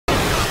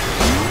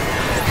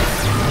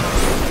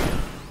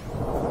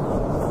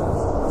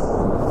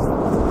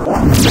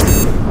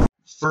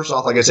First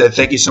off, like I said,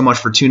 thank you so much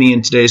for tuning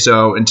in today.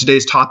 So in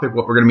today's topic,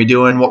 what we're going to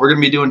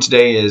be doing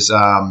today is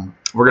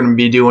we're going to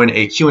be doing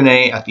a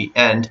Q&A at the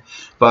end.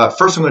 But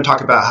first, I'm going to talk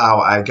about how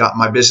I got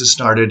my business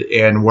started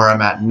and where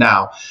I'm at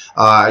now.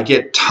 I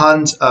get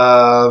tons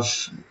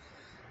of...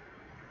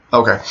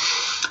 Okay,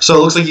 so it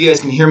looks like you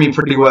guys can hear me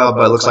pretty well,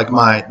 but it looks like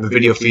the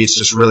video feed's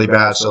just really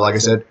bad. So like I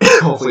said,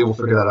 hopefully we'll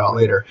figure that out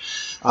later.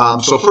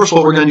 So first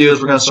what we're going to do is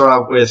we're going to start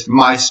out with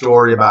my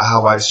story about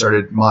how I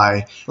started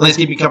my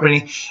landscaping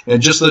company.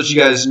 And just to let you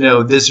guys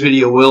know, this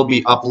video will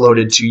be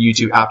uploaded to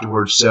YouTube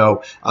afterwards.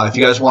 So if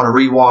you guys want to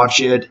rewatch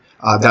it,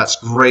 that's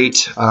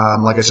great.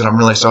 Like I said, I'm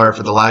really sorry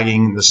for the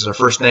lagging. This is our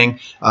first thing.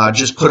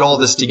 Just put all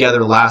this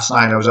together last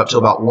night. I was up till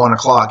about 1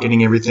 o'clock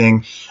getting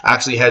everything. I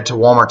actually head to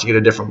Walmart to get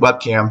a different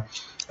webcam.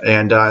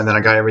 And then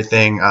I got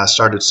everything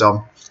started.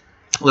 So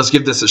let's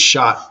give this a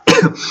shot.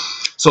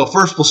 So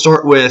first we'll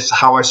start with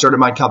how I started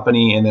my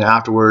company, and then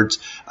afterwards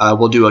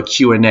we'll do a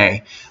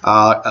Q&A.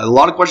 A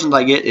lot of questions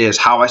I get is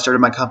how I started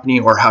my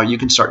company or how you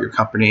can start your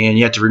company. And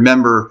you have to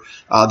remember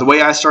the way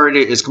I started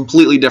it is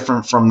completely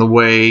different from the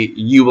way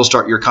you will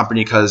start your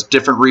company, because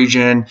different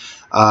region,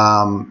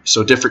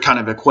 so different kind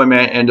of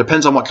equipment, and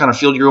depends on what kind of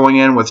field you're going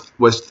in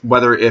with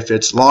whether if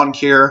it's lawn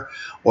care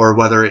or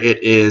whether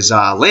it is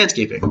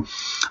landscaping.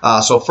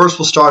 So first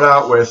we'll start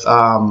out with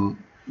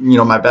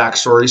my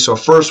backstory. So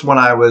first, when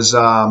I was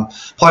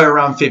probably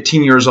around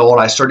 15 years old,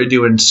 I started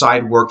doing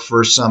side work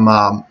for some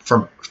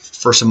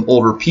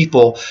older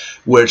people,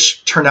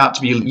 which turned out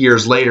to be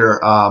years later.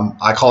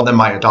 I call them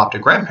my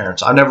adopted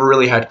grandparents. I never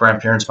really had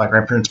grandparents. My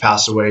grandparents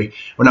passed away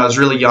when I was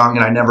really young,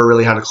 and I never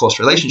really had a close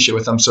relationship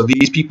with them. So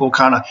these people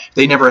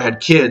they never had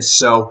kids,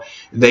 so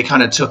they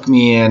kind of took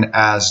me in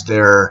as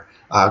their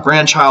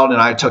grandchild, and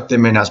I took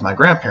them in as my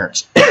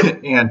grandparents.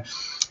 And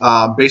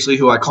basically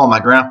who I call my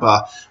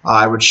grandpa,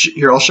 I'll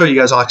show you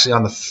guys actually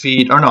on the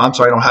feed. Or no, I'm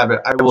sorry, I don't have it.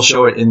 I will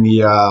show it in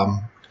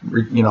the,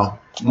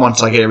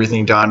 once I get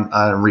everything done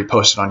and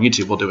repost it on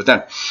YouTube, we'll do it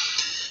then.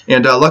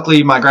 And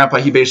luckily my grandpa,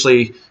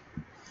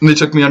 they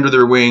took me under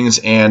their wings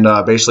and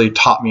basically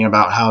taught me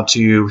about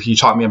he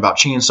taught me about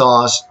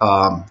chainsaws,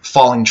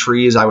 falling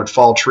trees. I would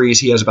fall trees.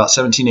 He has about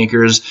 17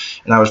 acres,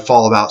 and I would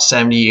fall about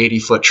 70,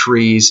 80-foot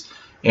trees.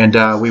 And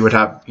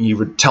he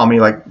would tell me,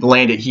 like,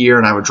 land it here,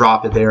 and I would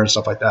drop it there and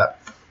stuff like that.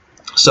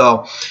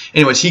 So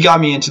anyways, he got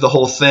me into the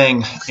whole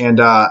thing, and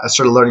I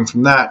started learning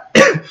from that.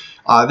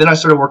 Then I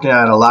started working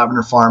at a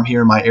lavender farm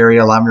here in my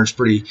area. Lavender is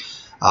pretty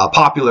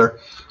popular.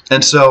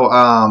 And so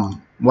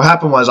what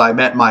happened was I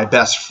met my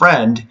best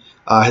friend.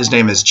 His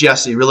name is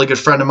Jesse, really good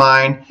friend of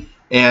mine.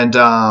 And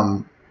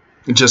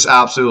just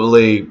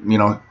absolutely,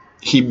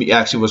 he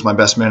actually was my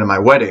best man at my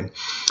wedding.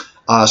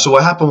 So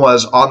what happened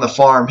was, on the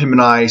farm, him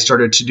and I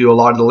started to do a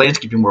lot of the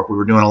landscaping work. We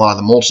were doing a lot of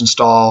the mulch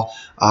install,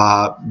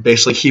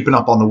 basically keeping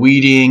up on the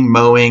weeding,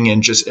 mowing,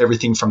 and just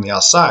everything from the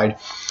outside.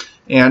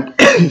 And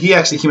he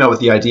actually came up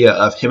with the idea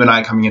of him and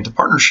I coming into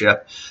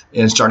partnership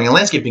and starting a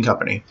landscaping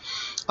company.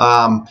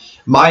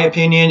 My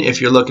opinion, if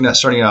you're looking at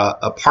starting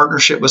a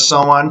partnership with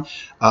someone,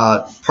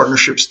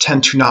 partnerships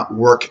tend to not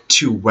work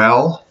too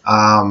well.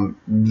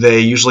 They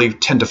usually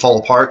tend to fall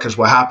apart, because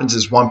what happens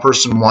is one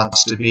person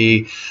wants to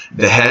be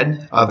the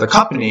head of the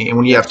company, and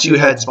when you have two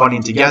heads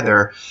butting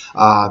together,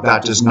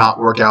 that does not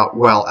work out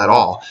well at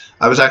all.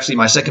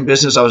 My second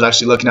business, I was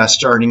actually looking at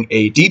starting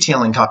a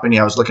detailing company.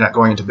 I was looking at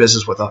going into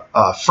business with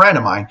a friend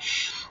of mine,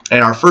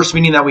 and our first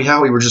meeting that we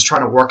had, we were just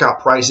trying to work out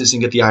prices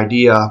and get the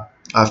idea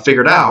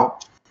figured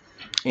out.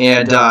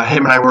 And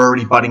him and I were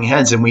already butting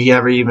heads, and we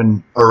never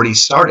even already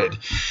started.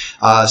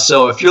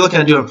 So if you're looking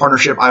at doing a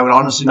partnership, I would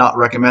honestly not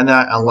recommend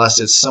that unless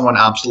it's someone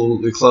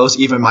absolutely close.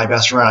 Even my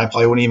best friend, I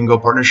probably wouldn't even go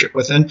partnership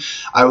with him.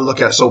 I would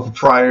look at sole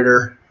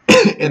proprietor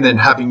and then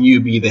having you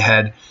be the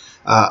head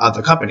of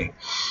the company.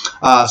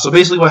 So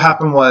basically what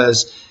happened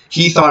was,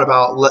 he thought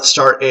about, let's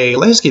start a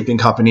landscaping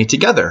company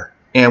together.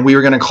 And we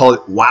were going to call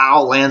it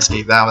Wow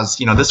Landscape. That was,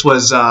 this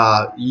was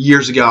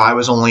years ago. I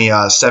was only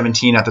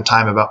 17 at the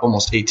time, about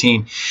almost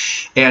 18.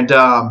 And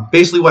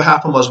basically what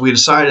happened was, we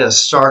decided to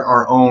start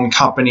our own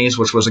companies,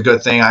 which was a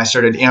good thing. I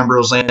started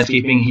Ambro's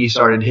Landscaping. He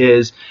started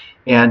his.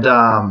 And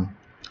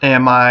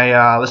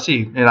my, let's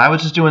see, and I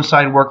was just doing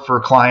side work for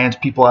clients,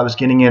 people I was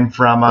getting in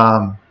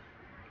from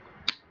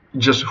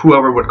just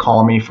whoever would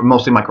call me, from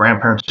mostly my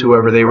grandparents,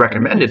 whoever they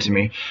recommended to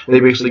me. They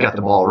basically got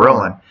the ball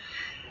rolling.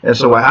 And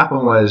so what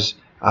happened was,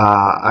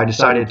 I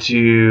decided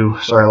to,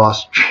 sorry, I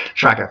lost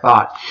track of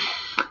thought.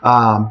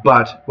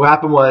 But what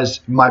happened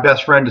was, my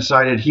best friend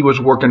decided he was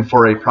working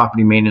for a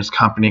property maintenance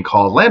company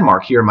called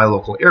Landmark here in my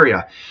local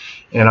area.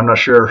 And I'm not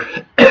sure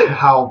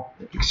how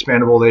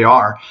expandable they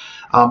are.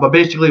 But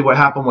basically what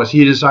happened was,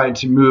 he decided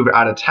to move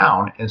out of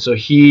town. And so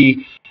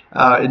he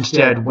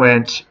instead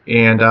went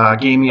and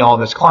gave me all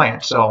of his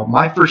clients. So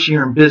my first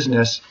year in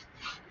business,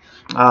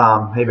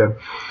 hey babe,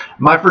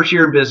 my first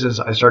year in business,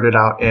 I started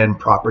out in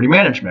property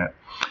management.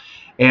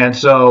 And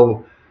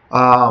so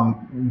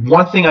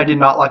one thing I did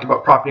not like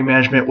about property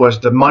management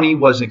was the money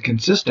wasn't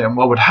consistent.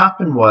 What would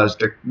happen was,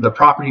 the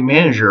property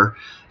manager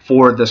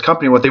for this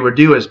company, what they would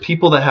do is,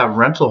 people that have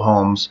rental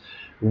homes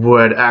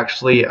would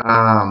actually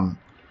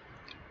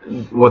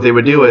what they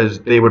would do is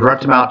they would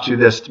rent them out to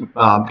this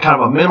kind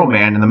of a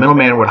middleman, and the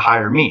middleman would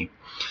hire me.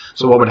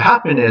 So what would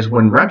happen is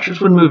when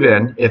renters would move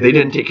in, if they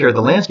didn't take care of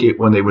the landscape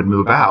when they would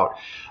move out,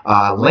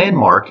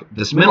 Landmark,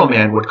 this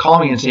middleman, would call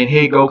me and say,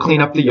 hey, go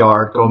clean up the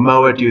yard, go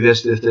mow it, do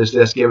this,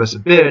 give us a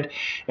bid,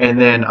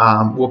 and then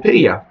we'll pay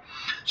you.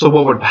 So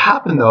what would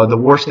happen, though, the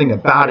worst thing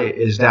about it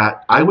is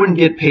that I wouldn't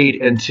get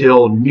paid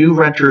until new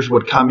renters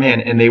would come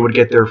in and they would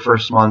get their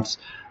first month's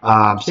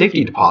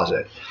safety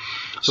deposit.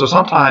 So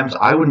sometimes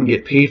I wouldn't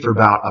get paid for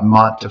about a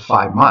month to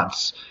 5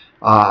 months.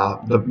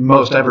 The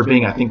most ever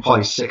being, I think,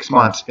 probably 6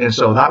 months. And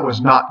so that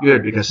was not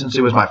good, because since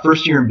it was my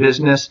first year in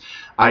business,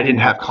 I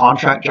didn't have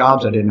contract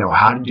jobs. I didn't know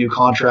how to do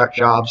contract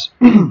jobs.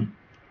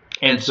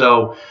 And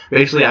so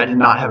basically I did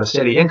not have a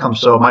steady income.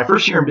 So my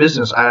first year in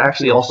business, I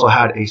actually also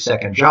had a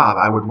second job.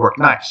 I would work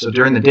nights. So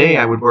during the day,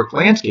 I would work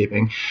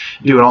landscaping,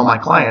 doing all my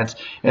clients.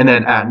 And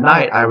then at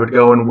night, I would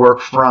go and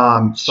work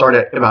start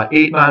at about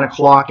 8, 9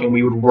 o'clock, and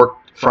we would work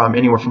from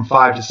anywhere from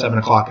 5 to 7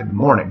 o'clock in the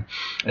morning.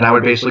 And I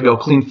would basically go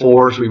clean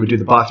floors. We would do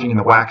the buffing and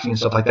the waxing and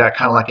stuff like that,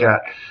 kind of like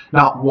at,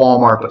 not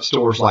Walmart, but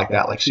stores like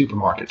that, like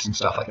supermarkets and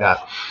stuff like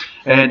that.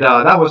 And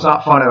that was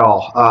not fun at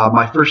all.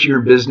 My first year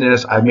in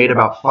business, I made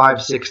about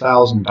 $5,000 to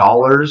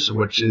 $6,000,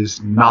 which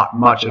is not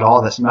much at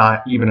all. That's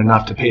not even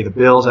enough to pay the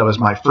bills. That was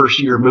my first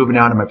year moving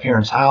out of my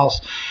parents' house.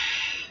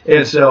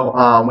 And so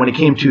when it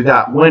came to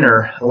that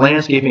winter,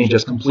 landscaping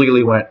just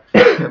completely went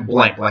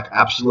blank, like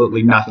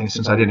absolutely nothing,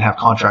 since I didn't have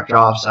contract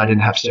jobs. I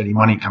didn't have steady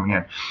money coming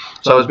in.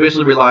 So I was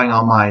basically relying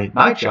on my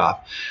night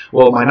job.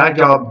 Well, my night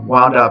job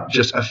wound up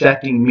just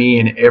affecting me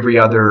and every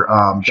other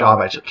job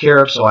I took care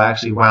of. So I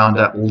actually wound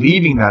up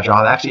leaving that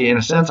job. Actually, in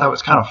a sense, I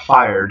was kind of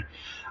fired.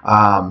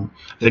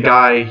 The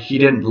guy, he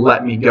didn't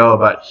let me go,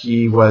 but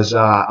he was,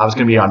 I was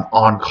going to be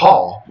on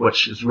call,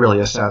 which is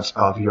really a sense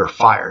of you're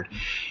fired.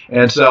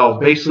 And so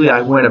basically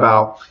I went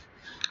about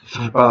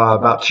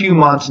 2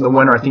 months in the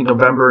winter, I think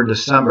November and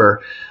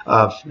December,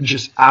 of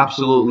just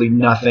absolutely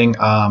nothing.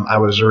 I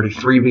was already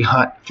 3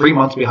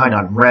 months behind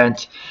on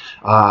rent.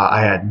 I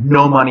had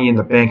no money in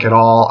the bank at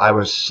all. I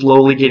was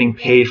slowly getting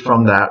paid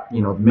from that,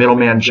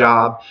 middleman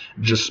job,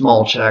 just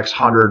small checks,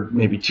 $100,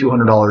 maybe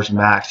 $200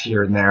 max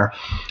here and there.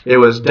 It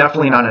was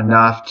definitely not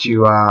enough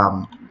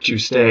to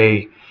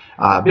stay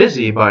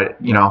busy, but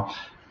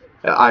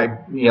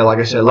like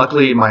I said,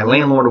 luckily my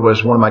landlord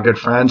was one of my good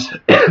friends,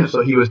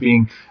 so he was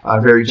being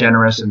very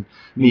generous, and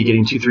me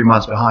getting 2-3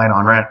 months behind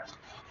on rent.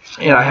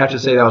 And I have to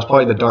say that was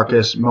probably the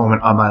darkest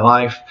moment of my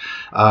life.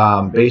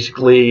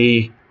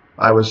 Basically,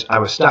 I was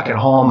stuck at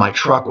home. My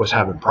truck was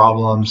having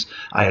problems.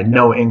 I had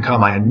no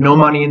income. I had no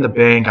money in the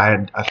bank. I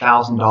had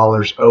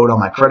 $1,000 owed on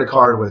my credit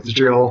card with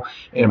zero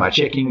in my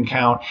checking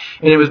account.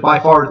 And it was by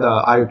far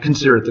I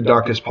consider it the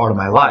darkest part of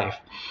my life.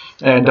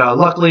 And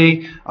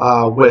luckily,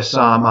 with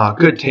some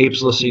good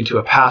tapes, listening to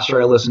a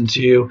pastor I listened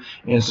to,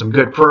 and some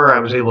good prayer, I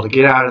was able to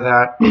get out of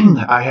that.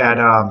 I had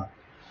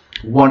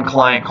one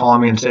client call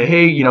me and say,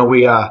 hey,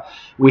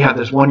 we have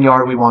this one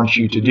yard we want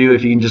you to do.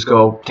 If you can just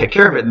go take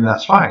care of it, then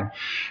that's fine.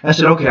 And I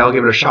said, okay, I'll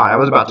give it a shot. I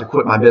was about to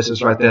quit my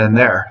business right then and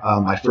there.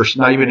 My first,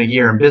 not even a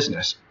year in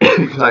business,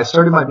 because I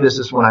started my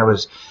business when I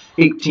was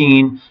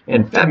 18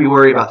 in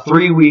February, about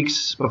 3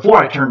 weeks before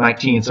I turned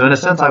 19. So in a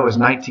sense, I was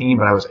 19,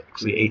 but I was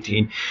actually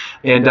 18.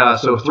 And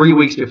so 3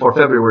 weeks before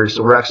February,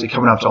 so we're actually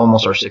coming up to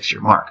almost our 6-year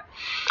mark.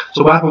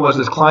 So what happened was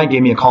this client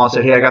gave me a call and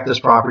said, hey, I got this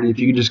property. If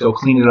you could just go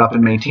clean it up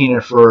and maintain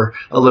it for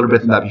a little bit,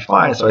 then that'd be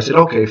fine. So I said,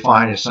 okay,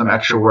 fine. It's some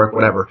extra work,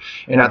 whatever.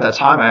 And at that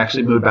time, I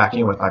actually moved back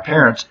in with my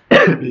parents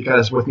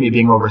because with me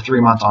being over 3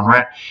 months on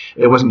rent,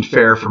 it wasn't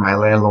fair for my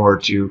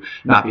landlord to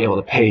not be able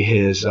to pay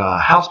his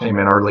house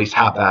payment, or at least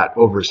have that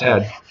over his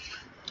head.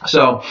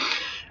 So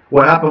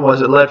what happened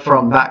was it led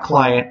from that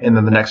client, and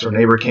then the next door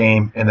neighbor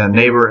came, and then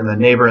neighbor, and then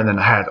neighbor, and then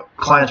I had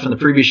clients from the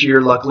previous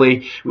year.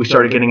 Luckily, we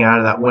started getting out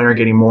of that winter,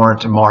 getting more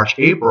into March,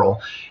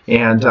 April,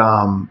 and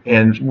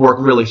work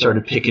really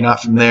started picking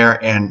up from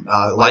there, and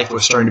life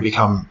was starting to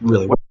become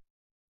really well.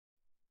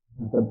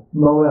 At the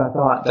moment I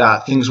thought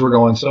that things were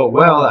going so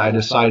well, I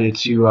decided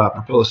to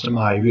propose to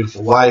my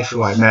beautiful wife,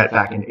 who I met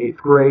back in 8th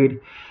grade,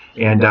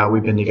 and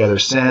we've been together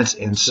since.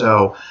 And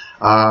so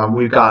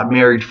we got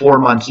married 4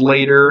 months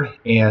later,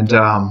 and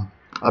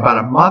about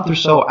a month or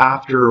so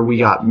after we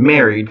got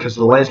married, because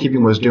the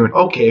landscaping was doing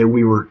okay,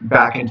 we were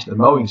back into the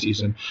mowing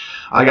season,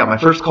 I got my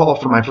first call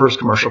from my first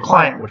commercial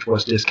client, which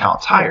was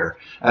Discount Tire,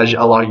 as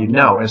a lot of you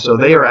know. And so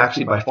they are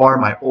actually by far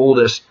my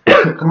oldest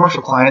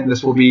commercial client.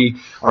 This will be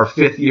our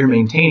 5th year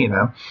maintaining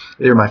them.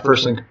 They were my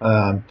first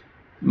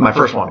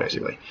one,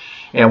 basically.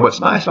 And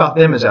what's nice about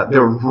them is that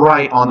they're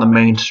right on the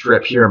main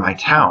strip here in my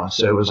town,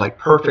 so it was like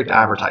perfect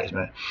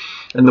advertisement.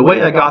 And the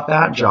way I got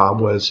that job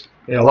was,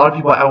 a lot of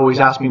people always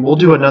ask me, we'll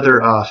do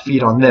another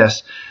feed on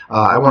this.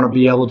 I want to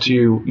be able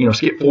to,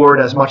 skip forward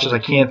as much as I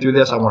can through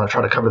this. I want to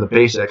try to cover the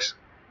basics.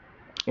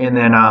 And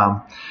then,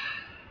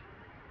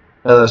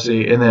 let's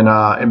see, and then,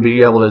 and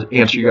be able to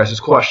answer you guys'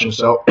 questions.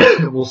 So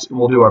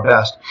we'll do our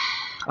best.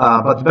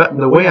 But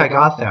the way I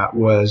got that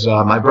was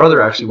my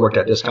brother actually worked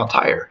at Discount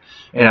Tire.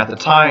 And at the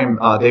time,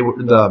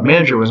 the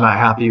manager was not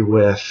happy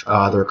with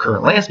their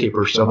current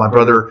landscaper. So my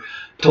brother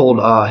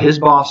told his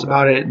boss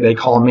about it. They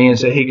called me and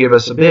said, "Hey, give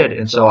us a bid."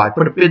 And so I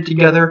put a bid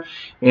together,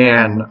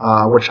 and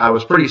which I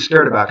was pretty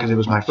scared about because it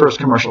was my first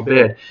commercial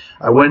bid.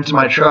 I went to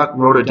my truck,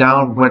 wrote it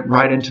down, went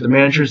right into the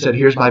manager and said,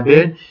 "Here's my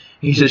bid."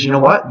 He says, "You know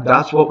what?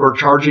 That's what we're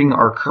charging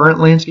our current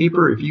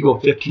landscaper. If you go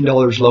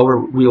 $15 lower,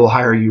 we will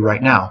hire you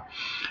right now."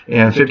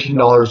 And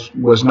 $15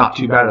 was not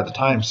too bad at the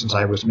time since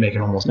I was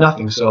making almost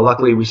nothing. So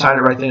luckily we signed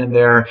it right then and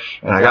there,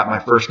 and I got my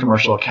first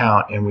commercial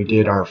account, and we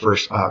did our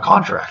first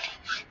contract.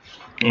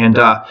 And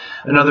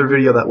another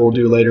video that we'll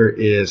do later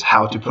is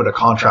how to put a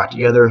contract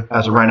together.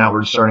 As of right now,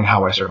 we're just starting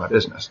how I started my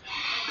business.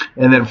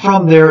 And then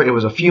from there, it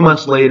was a few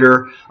months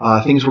later.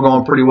 Things were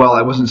going pretty well.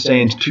 I wasn't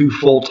staying too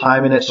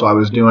full-time in it, so I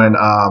was doing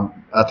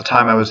at the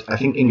time I was, I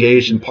think,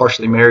 engaged and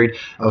partially married.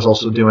 I was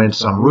also doing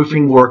some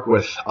roofing work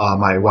with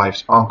my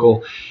wife's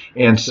uncle.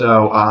 And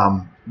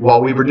so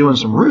while we were doing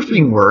some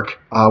roofing work,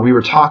 we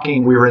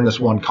were in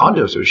this one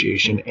condo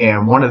association,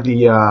 and one of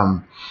the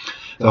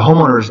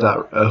homeowners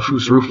that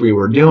whose roof we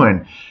were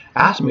doing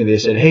asked me, they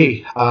said,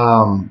 "Hey,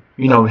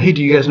 hey,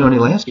 do you guys know any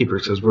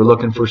landscapers? Because we're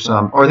looking for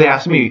some," or they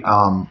asked me,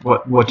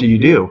 what do you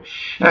do?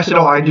 And I said,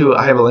 "Oh,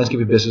 I have a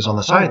landscaping business on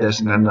the side of this,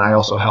 and then I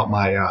also help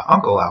my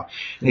uncle out."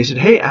 And they said,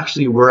 "Hey,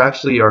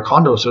 our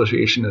condo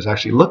association is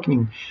actually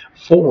looking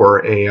for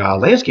a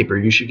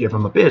landscaper. You should give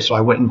them a bid." So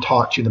I went and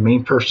talked to the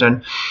main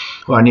person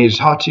who I needed to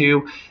talk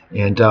to,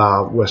 and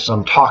with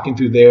some talking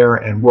through there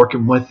and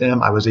working with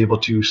them, I was able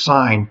to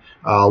sign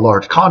a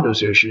large condo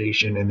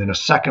association and then a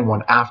second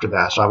one after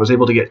that. So I was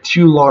able to get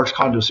 2 large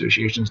condo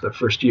associations the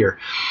first year.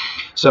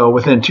 So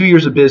within 2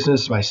 years of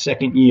business, my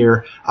second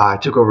year, I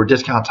took over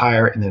Discount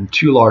Tire and then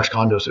 2 large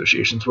condo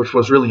associations, which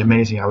was really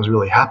amazing. I was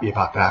really happy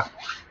about that.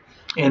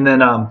 And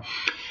then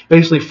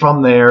basically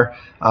from there,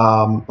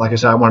 like I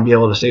said, I want to be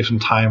able to save some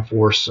time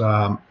for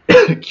some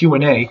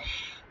Q&A.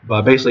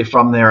 But basically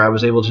from there, I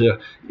was able to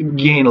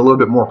gain a little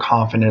bit more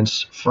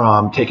confidence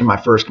from taking my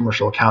first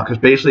commercial account. Because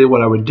basically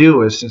what I would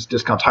do is, since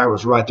Discount Tire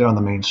was right there on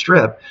the main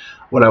strip,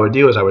 what I would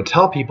do is I would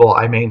tell people,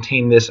 I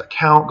maintain this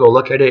account, go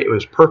look at it. It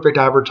was perfect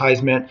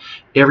advertisement.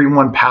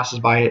 Everyone passes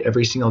by it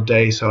every single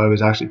day. So it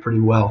was actually pretty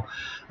well.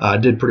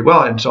 Did pretty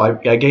well, and so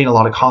I gained a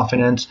lot of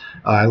confidence.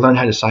 I learned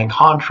how to sign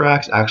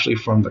contracts actually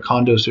from the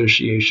condo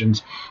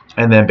associations,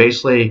 and then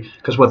basically,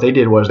 because what they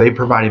did was they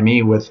provided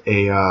me with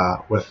a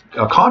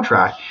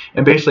contract,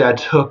 and basically I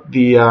took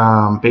the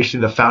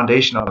basically the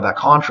foundation of that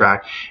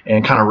contract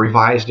and kind of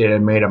revised it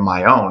and made it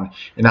my own,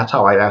 and that's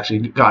how I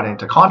actually got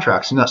into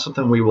contracts, and that's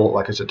something we will,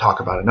 like I said, talk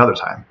about another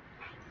time.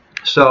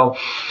 So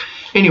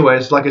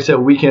anyways, like I said,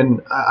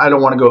 I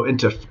don't want to go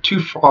into too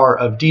far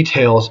of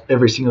details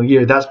every single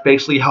year. That's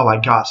basically how I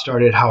got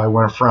started, how I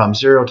went from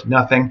 0 to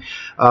nothing.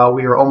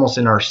 We are almost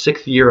in our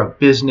 6th year of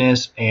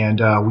business, and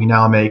we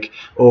now make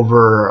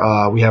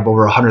we have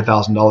over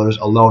 $100,000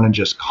 alone in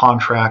just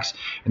contracts,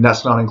 and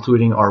that's not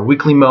including our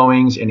weekly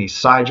mowings, any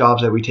side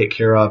jobs that we take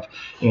care of,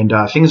 and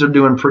things are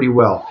doing pretty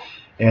well.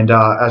 And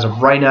as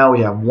of right now,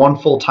 we have 1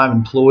 full-time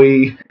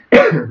employee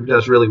who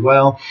does really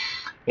well.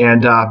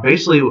 And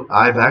basically,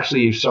 I've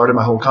actually started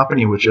my whole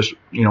company with just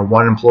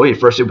 1 employee.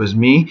 First, it was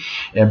me,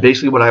 and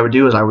basically what I would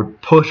do is I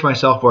would push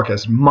myself, work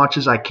as much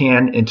as I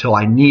can until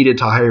I needed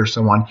to hire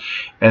someone,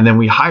 and then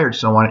we hired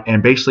someone.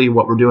 And basically,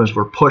 what we're doing is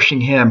we're pushing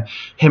him.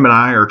 Him and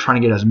I are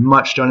trying to get as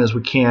much done as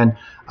we can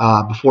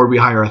before we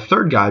hire a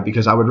 3rd guy,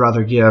 because I would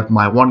rather give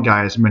my 1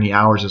 guy as many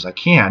hours as I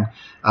can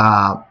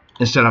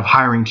instead of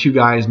hiring 2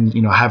 guys and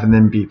having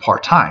them be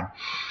part-time.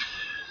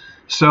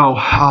 So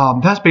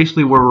that's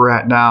basically where we're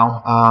at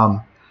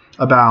now.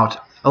 About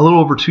a little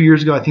over 2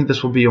 years ago, I think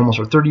this will be almost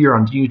our 3rd year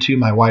on YouTube,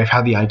 my wife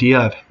had the idea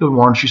of, hey,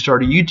 why don't you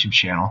start a YouTube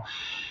channel?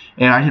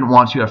 And I didn't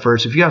want to at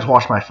first. If you guys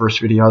watched my first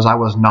videos, I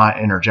was not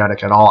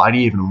energetic at all. I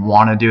didn't even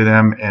want to do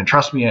them. And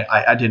trust me,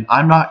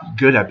 I'm not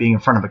good at being in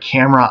front of a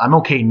camera. I'm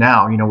okay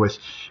now, with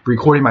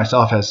recording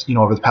myself as,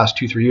 over the past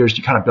 2-3 years,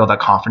 you kind of build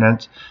that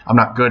confidence. I'm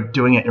not good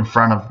doing it in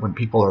front of when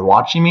people are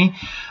watching me.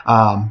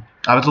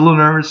 I was a little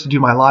nervous to do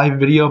my live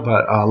video,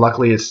 but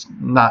luckily it's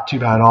not too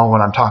bad at all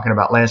when I'm talking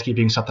about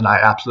landscaping, something I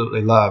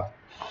absolutely love.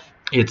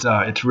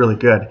 It's really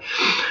good.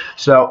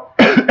 So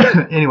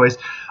anyways,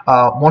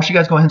 why don't you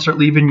guys go ahead and start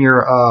leaving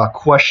your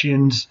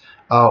questions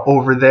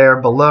over there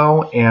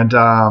below, and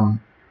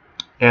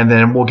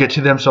then we'll get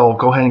to them. So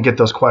go ahead and get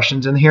those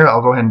questions in here.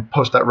 I'll go ahead and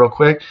post that real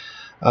quick.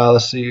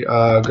 Let's see.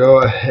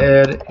 Go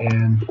ahead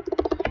and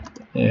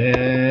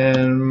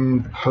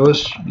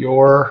post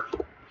your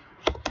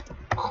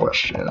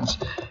questions.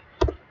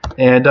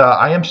 And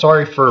I am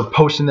sorry for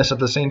posting this at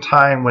the same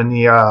time when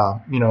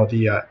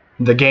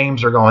the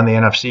games are going, the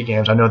NFC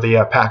games. I know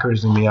the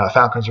Packers and the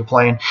Falcons are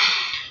playing,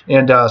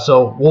 and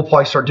so we'll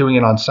probably start doing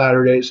it on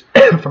Saturdays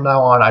from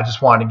now on. I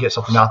just wanted to get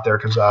something out there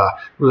because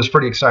we was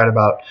pretty excited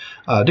about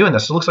doing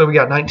this. So it looks like we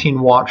got 19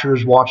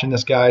 watchers watching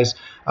this, guys.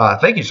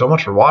 Thank you so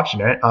much for watching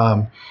it.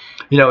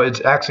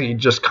 It's actually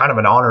just kind of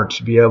an honor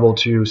to be able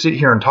to sit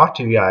here and talk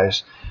to you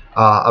guys.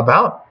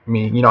 about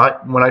me. You know,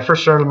 when I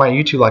first started my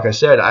YouTube, like I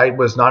said, I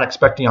was not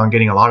expecting on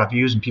getting a lot of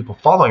views and people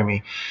following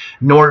me,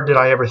 nor did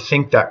I ever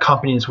think that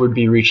companies would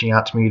be reaching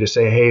out to me to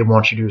say, hey, why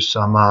don't you do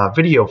some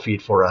video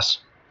feed for us,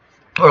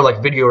 or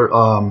like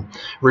video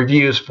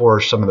reviews for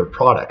some of their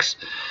products.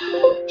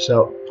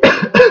 So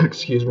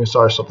excuse me,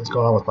 sorry, something's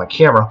going on with my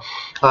camera.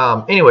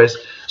 Anyways,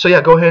 so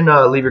yeah, go ahead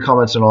and leave your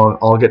comments, and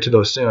I'll get to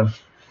those soon.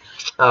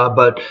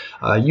 But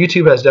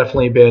YouTube has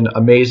definitely been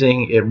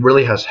amazing. It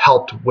really has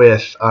helped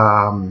with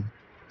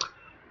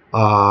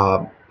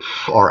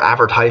our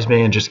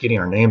advertisement and just getting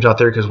our names out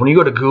there, because when you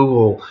go to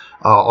Google,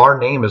 our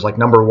name is like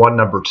 #1,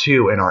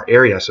 #2 in our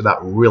area, so that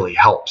really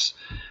helps.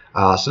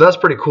 So that's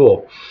pretty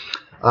cool.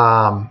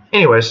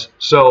 Anyways,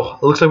 so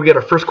it looks like we got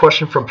our first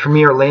question from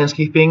Premier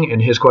Landscaping,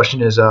 and his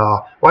question is,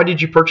 why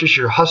did you purchase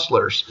your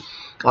Hustlers?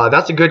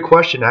 That's a good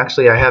question.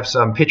 Actually, I have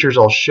some pictures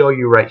I'll show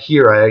you right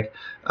here.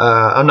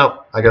 Oh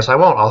no, I guess I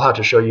won't. I'll have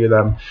to show you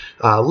them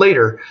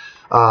later.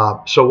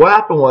 So what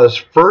happened was,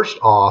 first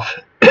off,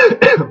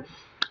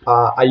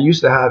 I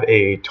used to have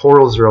a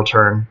Toro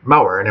zero-turn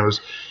mower, and it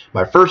was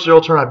my first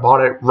zero-turn. I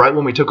bought it right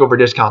when we took over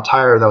Discount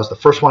Tire. That was the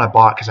first one I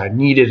bought because I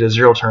needed a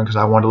zero-turn because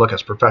I wanted to look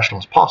as professional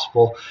as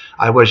possible.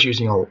 I was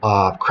using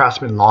a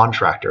Craftsman lawn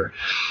tractor.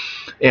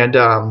 And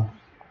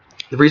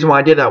the reason why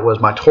I did that was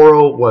my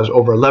Toro was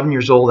over 11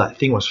 years old. That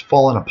thing was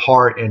falling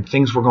apart, and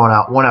things were going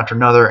out one after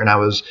another, and I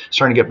was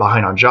starting to get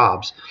behind on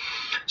jobs.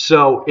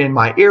 So in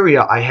my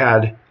area, I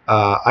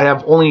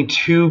have only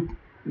two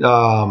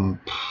not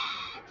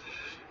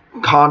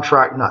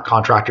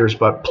contractors,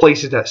 but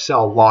places that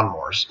sell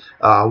lawnmowers.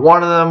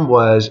 One of them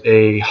was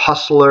a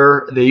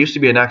Hustler. They used to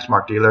be an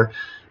Exmark dealer,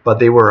 but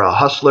they were a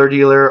Hustler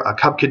dealer, a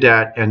Cub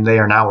Cadet, and they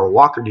are now a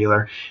Walker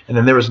dealer. And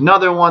then there was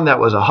another one that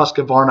was a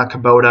Husqvarna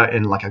Kubota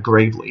and like a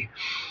Gravely.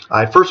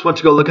 I first went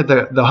to go look at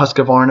the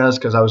Husqvarnas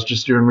because I was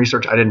just doing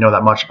research. I didn't know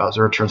that much about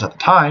zero turns at the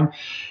time.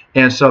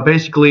 And so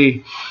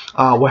basically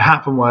what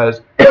happened was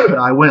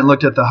I went and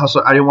looked at the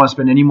Hustler. I didn't want to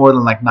spend any more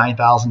than like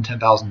 $9,000,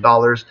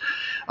 $10,000.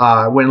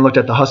 I went and looked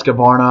at the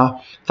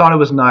Husqvarna, thought it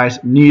was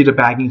nice, needed a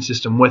bagging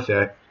system with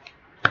it.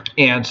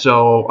 And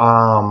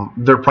so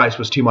their price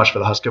was too much for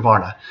the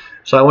Husqvarna.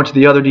 So I went to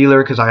the other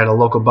dealer because I had a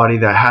local buddy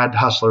that had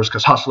Hustlers,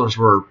 because Hustlers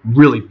were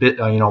really big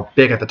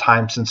at the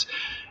time. Since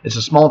it's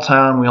a small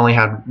town, we only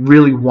had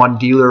really one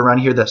dealer around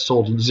here that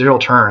sold zero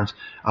turns.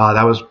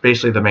 That was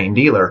basically the main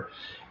dealer.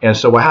 And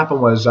so what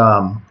happened was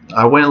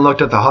I went and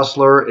looked at the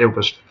Hustler. It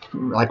was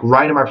like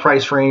right in my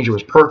price range. It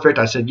was perfect.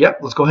 I said, yep,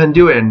 let's go ahead and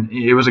do it. And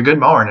it was a good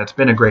mower, and it's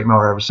been a great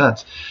mower ever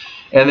since.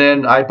 And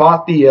then I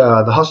bought the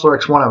Hustler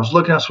X1. I was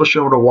looking at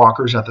switching over to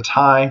Walkers at the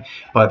time,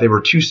 but they were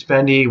too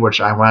spendy,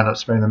 which I wound up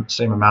spending the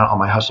same amount on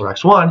my Hustler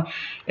X1.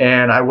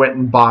 And I went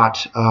and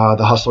bought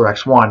the Hustler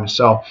X1.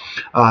 So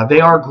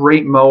they are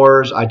great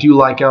mowers. I do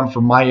like them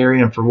for my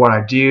area and for what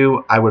I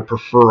do. I would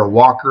prefer a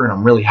Walker, and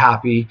I'm really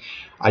happy.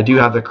 I do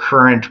have the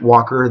current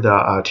Walker, the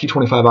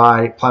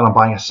T25i. Plan on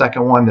buying a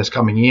second one this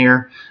coming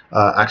year,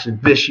 actually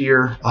this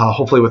year,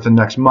 hopefully within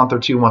the next month or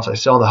two once I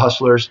sell the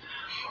Hustlers.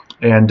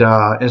 And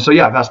so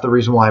yeah, that's the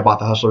reason why I bought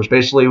the Hustlers.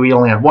 Basically, we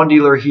only had one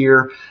dealer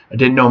here. I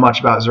didn't know much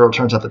about zero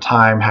turns at the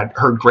time. Had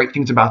heard great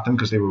things about them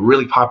because they were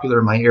really popular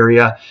in my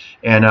area,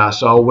 and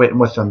so I went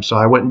with them. So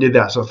I went and did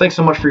that. So thanks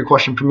so much for your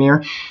question,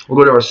 Premier. We'll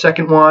go to our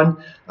second one.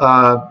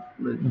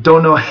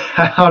 Don't know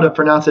how to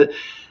pronounce it.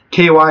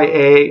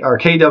 KYA or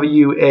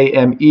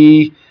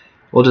KWAME.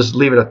 We'll just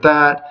leave it at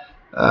that.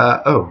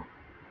 Oh,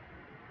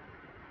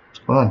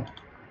 hold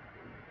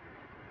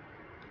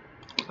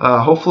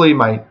on. Hopefully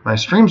my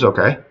stream's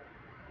okay.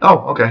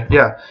 Oh, okay,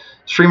 yeah.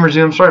 Stream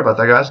resumed. Sorry about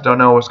that, guys. Don't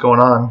know what's going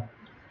on.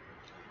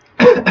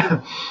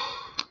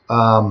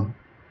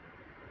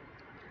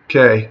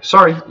 Okay,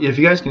 sorry if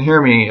you guys can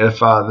hear me.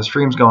 If the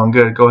stream's going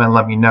good, go ahead and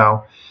let me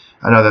know.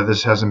 I know that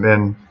this hasn't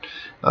been.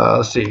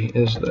 Let's see.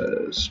 Is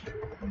this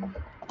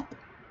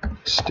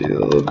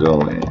still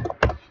going?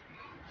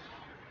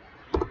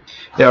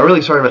 Yeah,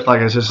 really sorry, but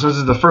like I said, this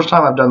is the first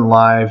time I've done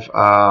live.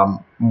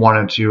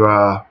 Wanted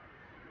to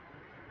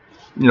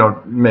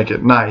make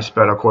it nice,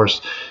 but of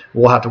course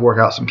we'll have to work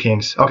out some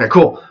kinks. Okay,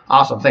 cool,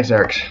 awesome, thanks,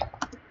 Eric.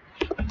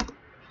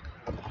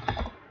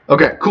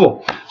 Okay,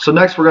 cool. So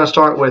next we're gonna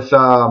start with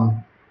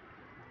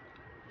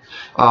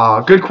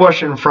good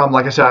question from,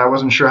 like I said, I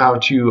wasn't sure how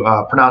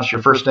to pronounce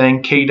your first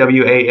name,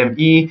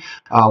 KWAME.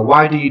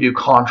 Why do you do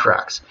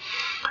contracts?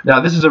 Now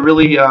this is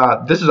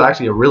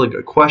actually a really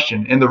good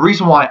question, and the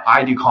reason why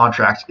I do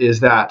contracts is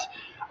that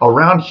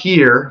around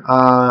here,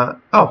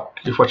 oh,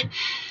 good question.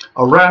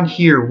 Around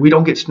here, we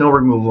don't get snow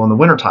removal in the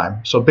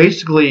wintertime. So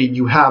basically,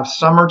 you have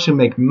summer to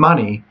make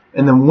money,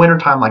 and then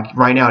wintertime, like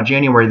right now,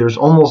 January, there's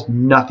almost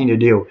nothing to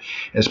do.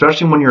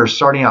 Especially when you're a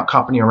starting out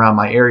company around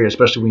my area,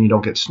 especially when you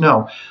don't get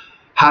snow.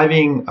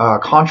 Having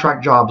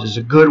contract jobs is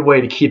a good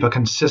way to keep a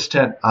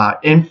consistent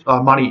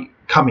money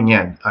coming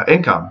in,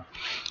 income.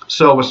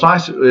 So what's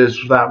nice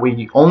is that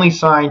we only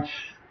sign,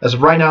 as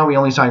of right now, we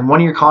only sign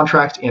one-year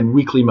contracts and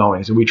weekly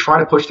mowings. And we try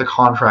to push the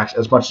contracts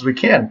as much as we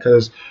can,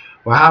 because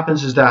what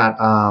happens is that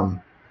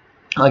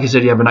Like I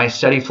said, you have a nice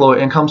steady flow of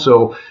income.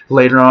 So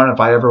later on, if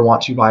I ever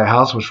want to buy a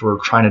house, which we're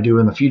trying to do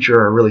in the future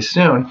or really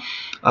soon,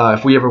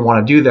 if we ever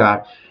want to do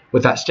that,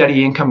 with that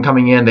steady income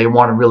coming in, they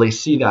want to really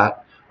see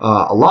that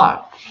a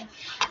lot.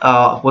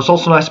 What's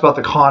also nice about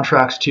the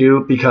contracts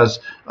too, because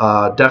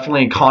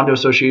definitely condo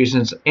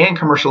associations and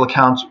commercial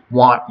accounts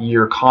want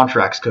your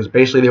contracts, because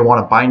basically they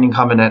want a binding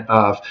covenant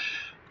of,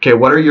 okay,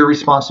 what are your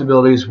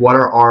responsibilities? What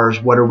are ours?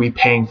 What are we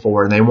paying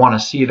for? And they want to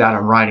see that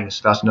in writing.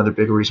 So that's another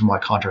big reason why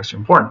contracts are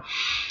important.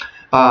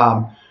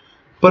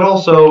 But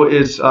also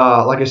is,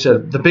 like I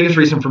said, the biggest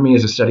reason for me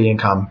is a steady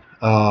income.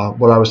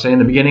 What I was saying in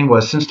the beginning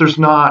was, since there's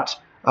not,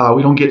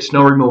 we don't get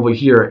snow removal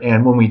here,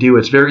 and when we do,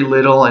 it's very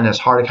little and it's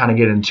hard to kind of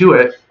get into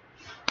it.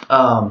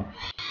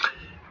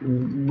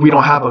 We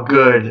don't have a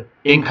good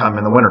income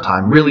in the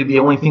wintertime. Really, the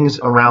only things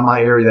around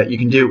my area that you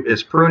can do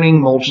is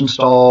pruning, mulch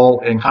install,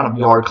 and kind of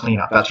yard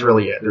cleanup. That's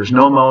really it. There's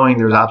no mowing,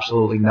 there's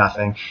absolutely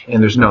nothing,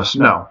 and there's no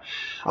snow.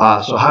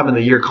 So having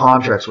the year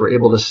contracts, we're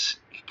able to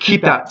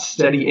keep that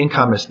steady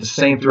income is the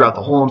same throughout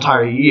the whole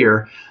entire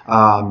year.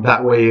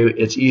 That way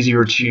it's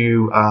easier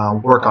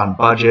to work on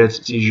budgets,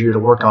 it's easier to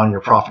work on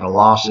your profit and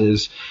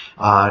losses,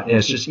 and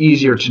it's just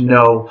easier to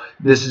know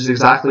this is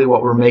exactly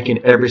what we're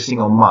making every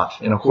single month.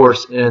 And of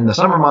course, in the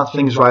summer month,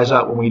 things rise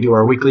up when we do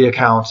our weekly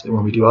accounts and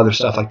when we do other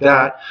stuff like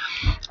that.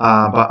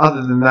 But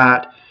other than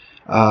that,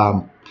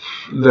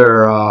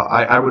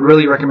 I would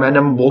really recommend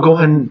them. We'll go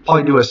ahead and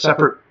probably do a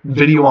separate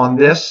video on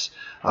this.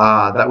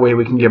 That way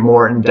we can get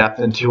more in depth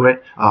into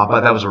it.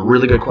 But that was a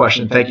really good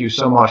question. Thank you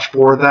so much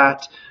for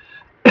that.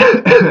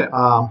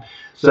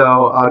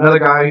 So another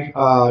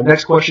guy,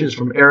 next question is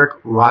from Eric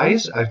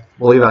Rise. I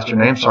believe that's your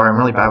name. Sorry, I'm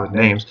really bad with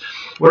names.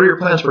 What are your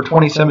plans for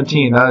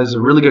 2017? That is a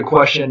really good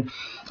question.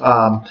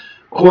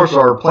 Of course,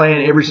 our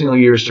plan every single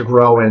year is to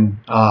grow and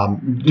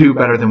do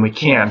better than we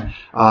can.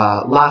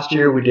 Last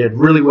year we did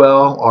really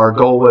well. Our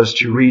goal was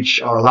to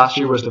reach, last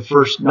year was the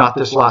first, not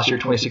this last year,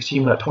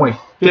 2016, but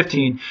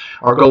 2015.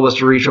 Our goal was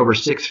to reach over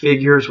 6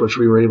 figures, which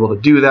we were able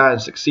to do that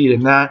and succeed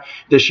in that.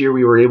 This year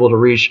we were able to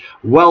reach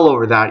well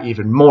over that,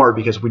 even more,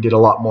 because we did a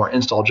lot more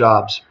install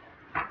jobs.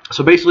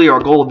 So basically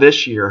our goal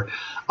this year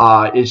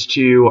is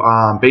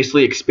to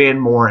basically expand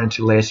more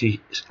into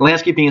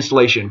landscaping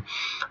installation.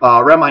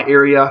 Around my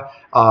area,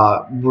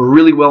 we're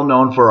really well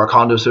known for our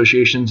condo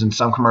associations and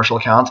some commercial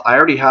accounts. I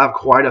already have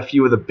quite a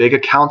few of the big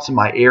accounts in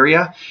my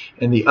area,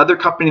 and the other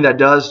company that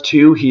does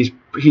too,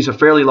 he's a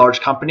fairly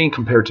large company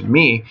compared to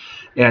me,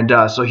 and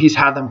so he's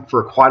had them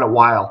for quite a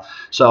while.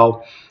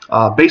 So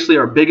basically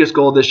our biggest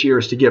goal this year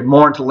is to get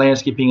more into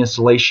landscaping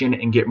installation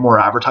and get more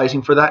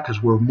advertising for that,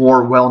 because we're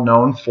more well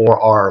known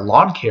for our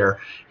lawn care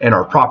and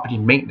our property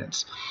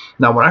maintenance.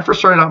 Now, when I first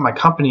started out my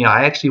company,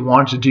 I actually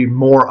wanted to do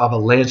more of a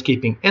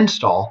landscaping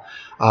install.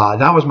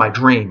 That was my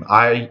dream.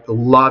 I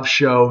love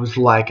shows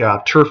like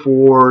Turf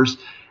Wars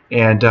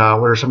and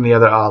what are some of the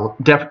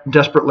other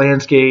Desperate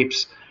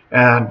Landscapes.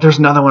 And there's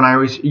another one I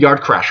always, Yard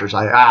Crashers.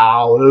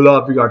 I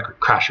love Yard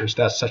Crashers.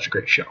 That's such a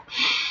great show.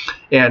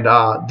 And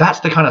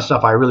that's the kind of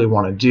stuff I really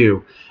want to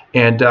do.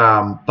 And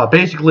but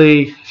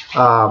basically,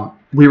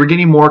 we were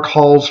getting more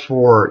calls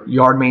for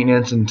yard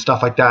maintenance and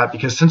stuff like that,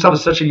 because since I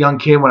was such a young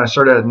kid, when I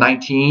started at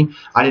 19,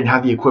 I didn't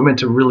have the equipment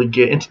to really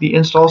get into the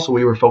install, so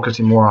we were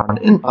focusing more on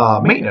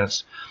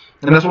maintenance.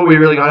 And that's what we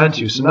really got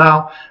into. So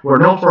now we're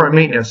known for our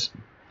maintenance.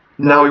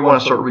 Now we want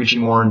to start reaching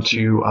more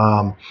into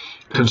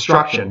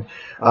construction.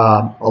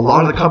 A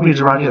lot of the companies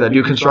around here that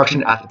do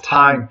construction at the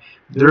time,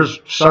 there's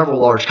several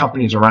large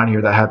companies around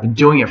here that have been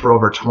doing it for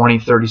over 20,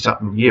 30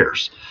 something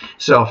years.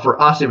 So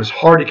for us, it was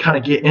hard to kind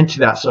of get into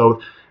that.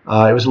 So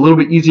it was a little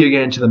bit easier to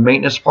get into the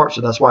maintenance part.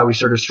 So that's why we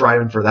started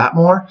striving for that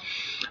more.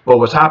 But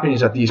what's happening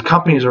is that these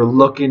companies are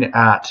looking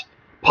at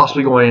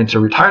possibly going into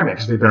retirement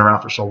because they've been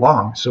around for so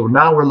long. So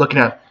now we're looking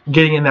at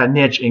getting in that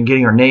niche and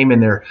getting our name in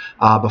there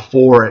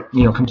before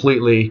it,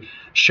 completely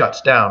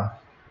shuts down.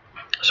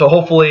 So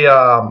hopefully,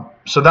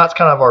 so that's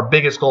kind of our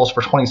biggest goals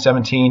for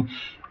 2017.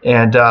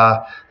 And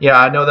yeah,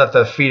 I know that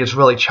the feed is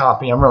really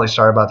choppy. I'm really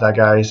sorry about that,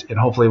 guys. And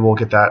hopefully we'll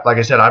get that. Like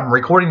I said, I'm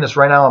recording this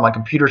right now on my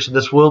computer, so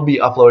this will be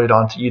uploaded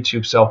onto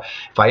YouTube. So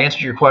if I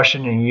answered your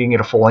question and you didn't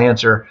get a full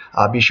answer,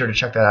 be sure to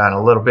check that out in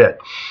a little bit.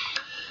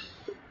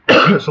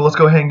 So let's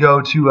go ahead and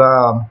go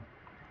to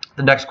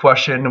the next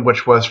question,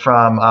 which was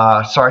from,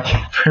 sorry, I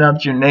can't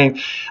pronounce your name,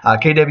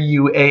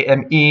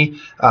 KWAME.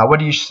 What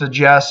do you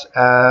suggest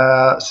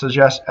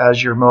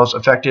as your most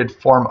effective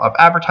form of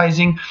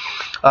advertising?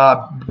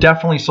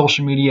 Definitely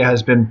social media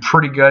has been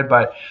pretty good,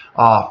 but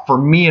for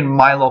me in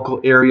my local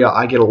area,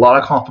 I get a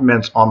lot of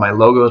compliments on my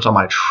logos on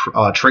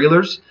my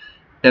trailers.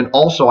 And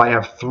also, I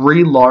have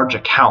 3 large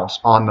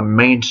accounts on the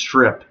main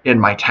strip in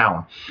my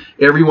town.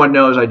 Everyone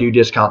knows I do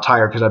Discount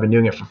Tire because I've been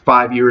doing it for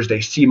 5 years.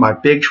 They see my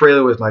big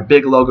trailer with my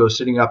big logo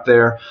sitting up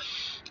there.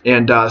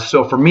 And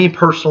so for me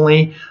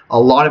personally, a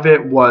lot of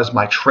it was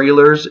my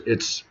trailers.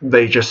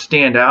 They just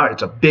stand out.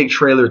 It's a big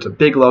trailer. It's a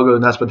big logo,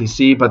 and that's what they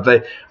see. But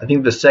I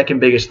think the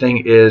second biggest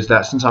thing is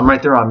that since I'm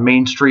right there on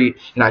Main Street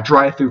and I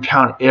drive through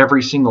town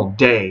every single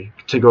day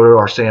to go to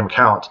our same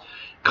account,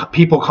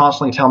 people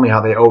constantly tell me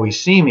how they always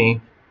see me.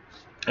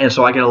 And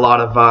so I get a lot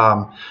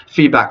of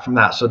feedback from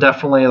that. So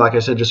definitely, like I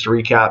said, just to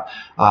recap,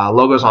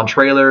 logos on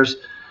trailers,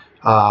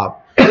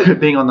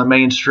 being on the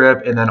main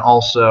strip, and then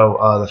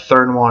also the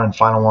third one and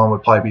final one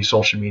would probably be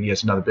social media.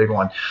 It's another big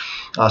one.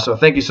 So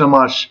thank you so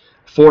much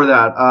for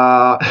that.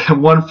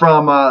 One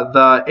from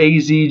the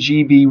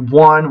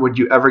AZGB1, would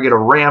you ever get a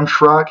Ram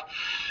truck?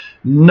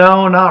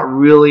 No, not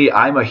really.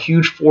 I'm a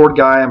huge Ford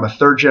guy. I'm a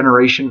third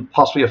generation,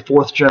 possibly a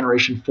fourth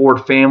generation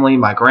Ford family.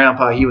 My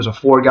grandpa, he was a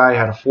Ford guy,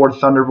 had a Ford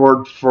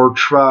Thunderbird, Ford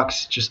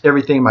trucks, just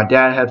everything. My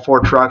dad had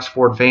Ford trucks,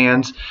 Ford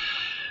vans,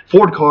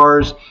 Ford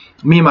cars.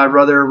 Me and my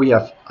brother,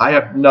 I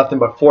have nothing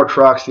but Ford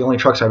trucks. The only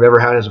trucks I've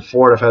ever had is a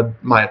Ford. I've had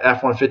my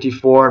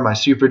F-150 my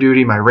Super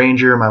Duty, my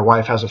Ranger. My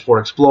wife has a Ford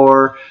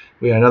Explorer.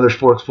 We had another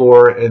Ford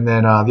Explorer. And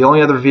then the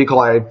only other vehicle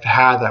I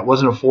had that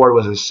wasn't a Ford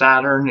was a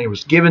Saturn. It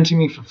was given to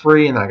me for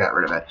free, and then I got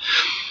rid of it.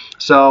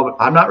 So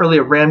I'm not really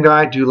a Ram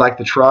guy. I do like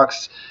the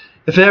trucks.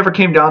 If it ever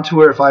came down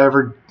to it, if I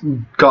ever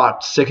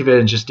got sick of it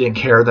and just didn't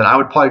care, then I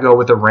would probably go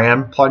with a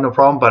Ram. Probably no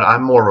problem. But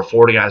I'm more of a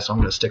Ford guy, so I'm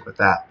going to stick with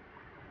that.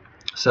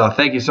 So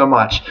thank you so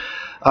much.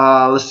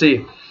 Let's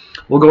see.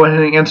 We'll go ahead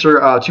and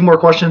answer 2 more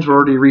questions. We're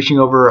already reaching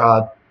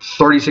over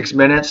 36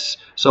 minutes,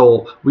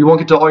 so we won't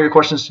get to all your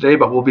questions today,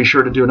 but we'll be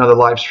sure to do another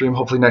live stream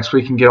hopefully next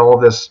week and get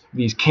all of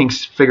these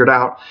kinks figured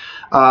out.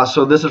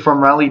 So this is from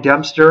Riley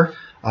Dempster.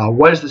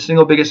 What is the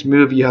single biggest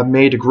move you have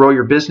made to grow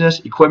your business,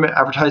 equipment,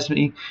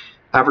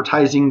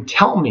 advertising?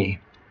 Tell me,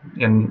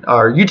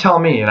 or you tell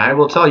me, and I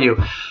will tell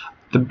you.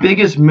 The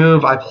biggest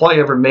move I probably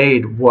ever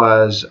made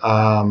was,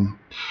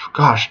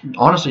 gosh,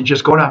 honestly,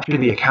 just going after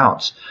the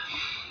accounts.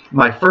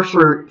 My first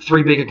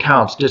 3 big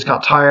accounts,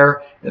 Discount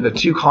Tire and the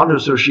 2 condo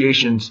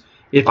associations,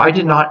 if I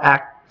did not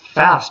act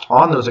fast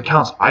on those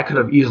accounts, I could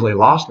have easily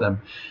lost them.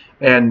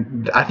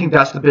 And I think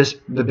that's the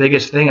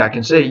biggest thing I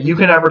can say. You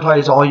can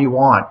advertise all you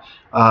want,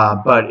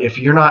 but if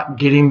you're not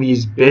getting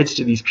these bids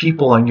to these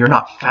people and you're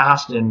not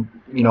fast in,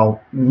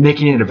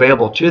 making it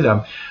available to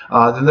them,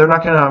 then they're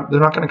not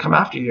gonna come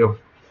after you.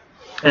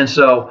 And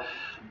so,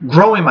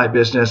 growing my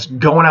business,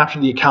 going after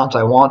the accounts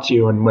I want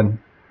to, and when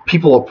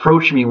people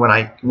approach me,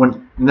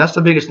 and that's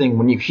the biggest thing.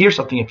 When you hear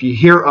something, if you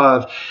hear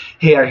of,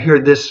 hey, I hear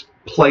this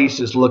place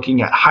is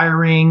looking at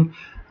hiring,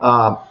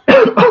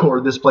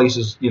 or this place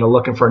is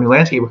looking for a new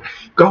landscaper,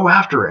 go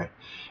after it.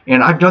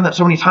 And I've done that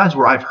so many times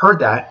where I've heard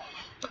that.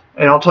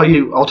 And I'll tell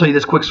you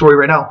this quick story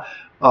right now.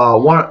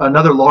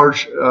 Another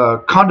large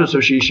condo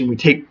association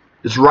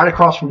it's right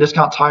across from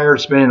Discount Tire.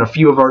 It's been in a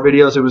few of our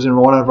videos. It was in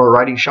one of our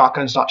riding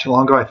shotguns not too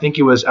long ago. I think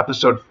it was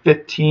episode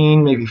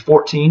 15, maybe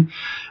 14.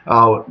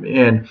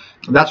 And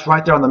that's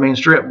right there on the main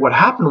strip. What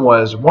happened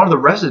was one of the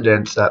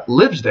residents that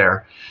lives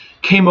there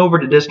came over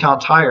to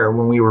Discount Tire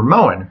when we were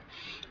mowing.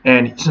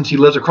 And since he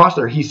lives across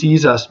there, he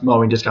sees us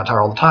mowing Discount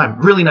Tire all the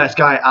time. Really nice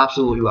guy.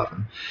 Absolutely love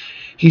him.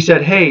 He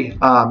said, hey,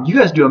 you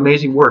guys do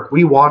amazing work.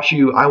 We watch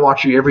you. I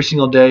watch you every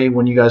single day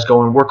when you guys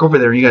go and work over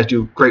there. You guys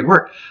do great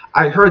work.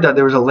 I heard that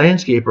there was a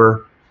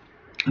landscaper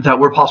that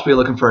we're possibly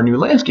looking for a new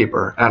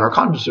landscaper at our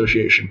condo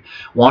association.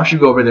 Why don't you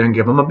go over there and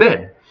give them a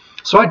bid?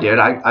 So I did.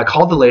 I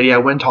called the lady. I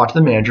went and talked to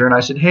the manager, and I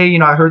said, hey,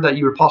 I heard that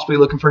you were possibly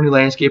looking for a new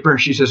landscaper. And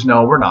she says,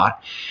 no, we're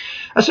not.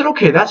 I said,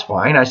 okay, that's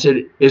fine. I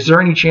said, is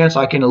there any chance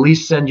I can at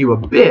least send you a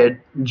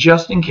bid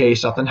just in case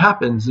something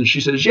happens? And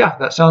she says, yeah,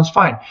 that sounds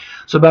fine.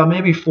 So about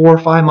maybe 4 or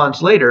 5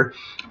 months later,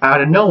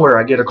 out of nowhere,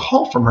 I get a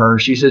call from her.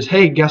 And she says,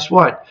 hey, guess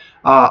what?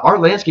 Our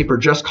landscaper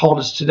just called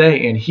us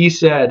today, and he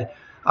said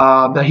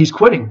that he's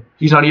quitting.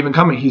 He's not even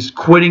coming. He's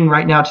quitting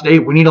right now today.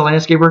 We need a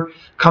landscaper.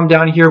 Come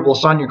down here. We'll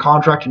sign your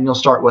contract, and you'll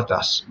start with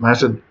us. And I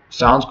said,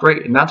 sounds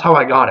great. And that's how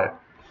I got it.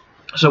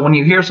 So when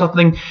you hear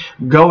something,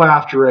 go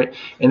after it.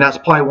 And that's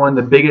probably one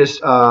of the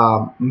biggest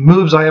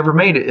moves I ever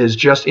made is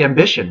just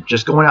ambition,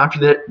 just going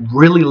after it,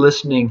 really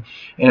listening.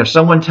 And if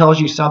someone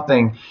tells you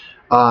something,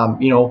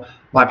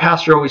 my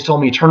pastor always told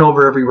me, turn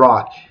over every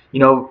rock.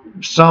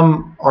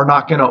 Some are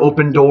not going to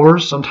open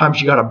doors. Sometimes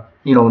you got to,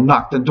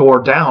 knock the door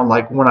down.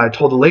 Like when I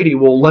told the lady,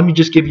 well, let me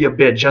just give you a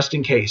bid just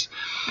in case.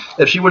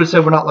 If she would have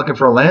said, we're not looking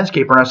for a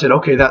landscaper, and I said,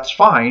 okay, that's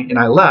fine, and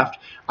I left,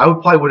 I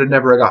probably would have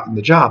never gotten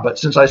the job. But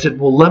since I said,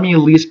 well, let me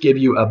at least give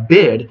you a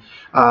bid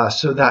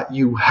so that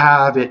you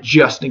have it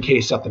just in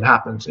case something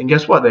happens. And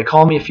guess what? They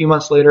called me a few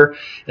months later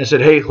and said,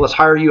 hey, let's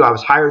hire you. I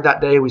was hired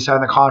that day. We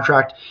signed the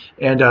contract,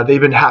 and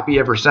they've been happy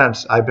ever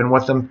since. I've been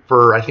with them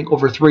for, I think,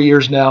 over 3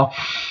 years now.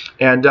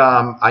 And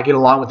I get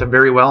along with them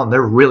very well, and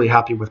they're really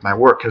happy with my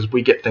work because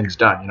we get things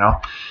done,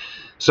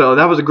 So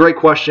that was a great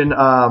question.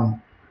 It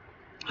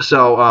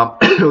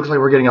looks like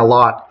we're getting a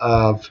lot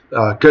of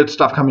good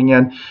stuff coming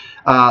in.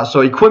 So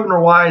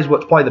equipment-wise,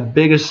 what's probably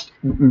the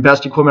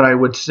best equipment I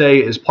would say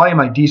is probably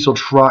my diesel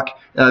truck.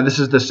 This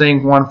is the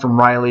same one from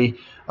Riley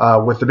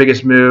with the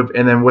biggest move.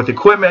 And then with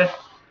equipment,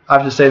 I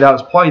have to say that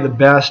was probably the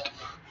best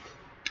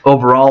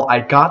overall.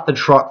 I got the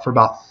truck for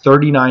about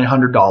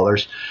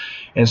 $3,900.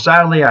 And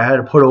sadly, I had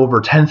to put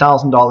over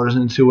 $10,000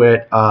 into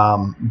it.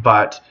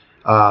 But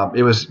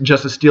it was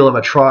just a steal of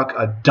a truck,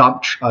 a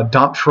dump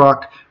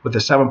truck with a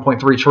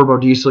 7.3 turbo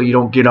diesel. You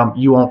don't get them.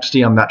 You won't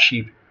see them that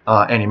cheap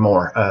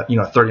anymore. You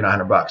know,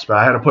 $3,900, but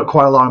I had to put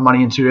quite a lot of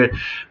money into it.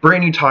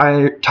 Brand new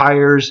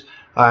tires.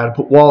 I had to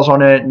put walls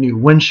on it, new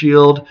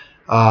windshield,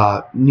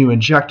 new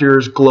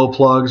injectors, glow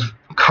plugs,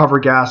 cover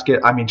gasket.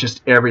 I mean,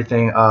 just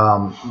everything.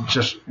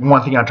 Just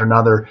one thing after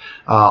another.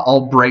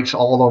 All brakes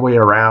all the way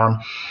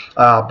around.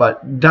 But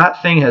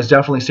that thing has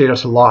definitely saved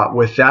us a lot.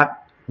 With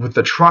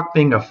the truck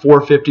being a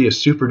 450, a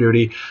Super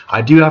Duty,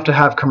 I do have to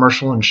have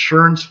commercial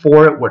insurance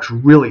for it, which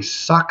really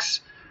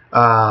sucks.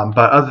 But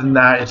other than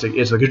that,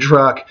 it's a good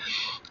truck.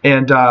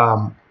 And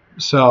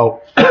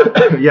so,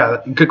 yeah,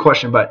 good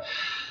question. But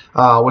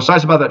what's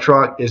nice about that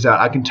truck is that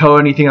I can tow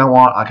anything I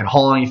want, I can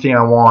haul anything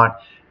I want,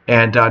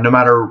 and no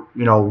matter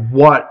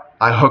what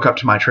I hook up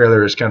to my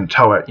trailer is going to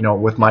tow it.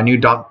 With my new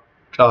dump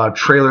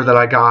trailer that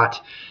I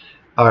got,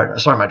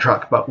 sorry, my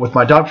truck, but with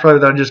my dump trailer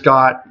that I just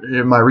got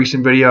in my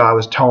recent video, I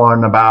was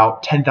towing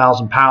about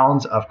 10,000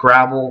 pounds of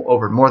gravel,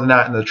 over more than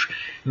that,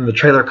 and the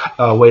trailer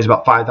weighs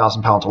about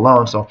 5,000 pounds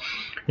alone. So,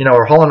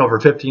 we're hauling over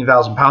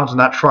 15,000 pounds, and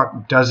that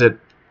truck does it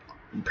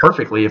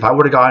perfectly. If I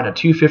would have gotten a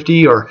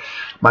 250 or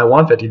my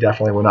 150,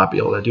 definitely would not be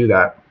able to do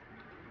that.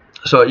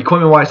 So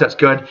equipment wise, that's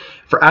good.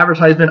 For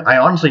advertisement, I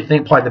honestly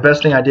think probably the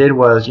best thing I did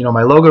was,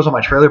 my logo's on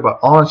my trailer, but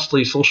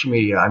honestly, social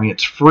media. I mean,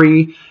 it's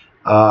free.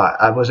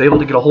 I was able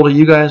to get a hold of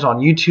you guys on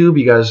YouTube.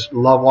 You guys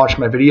love watching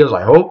my videos,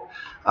 I hope.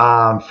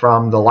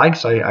 From the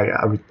likes,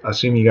 I would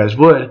assume you guys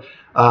would.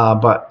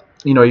 But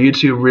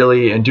YouTube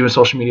really, and doing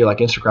social media like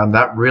Instagram,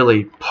 that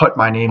really put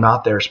my name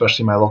out there,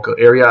 especially in my local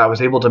area. I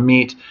was able to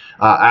meet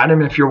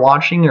Adam, if you're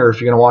watching, or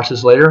if you're going to watch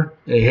this later.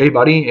 Hey,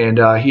 buddy. And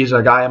he's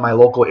a guy in my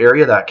local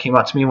area that came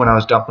up to me when I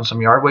was dumping some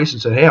yard waste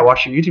and said, hey, I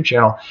watched your YouTube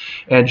channel.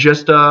 And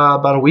just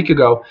about a week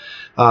ago,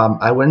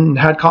 I went and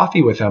had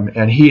coffee with him.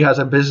 And he has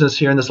a business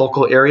here in this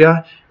local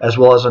area, as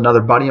well as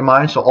another buddy of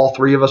mine. So all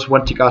three of us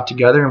got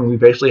together, and we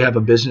basically have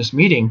a business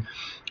meeting.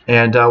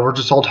 And we're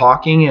just all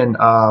talking, and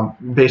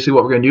basically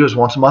what we're going to do is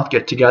once a month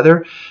get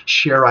together,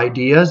 share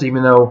ideas,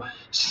 even though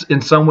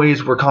in some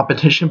ways we're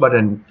competition, but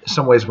in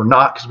some ways we're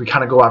not, because we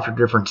kind of go after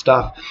different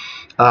stuff.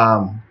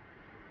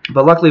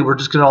 But luckily, we're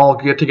just going to all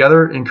get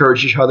together,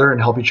 encourage each other,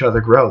 and help each other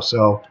grow.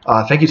 So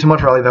thank you so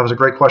much, Riley. That was a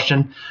great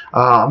question.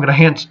 I'm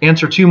going to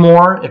answer two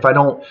more. If I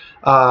don't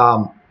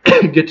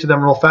get to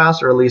them real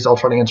fast, or at least I'll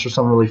try to answer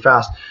some really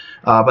fast.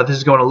 But this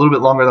is going a little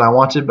bit longer than I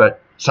wanted,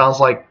 but sounds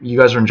like you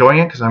guys are enjoying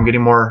it because I'm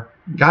getting more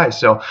guys.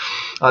 So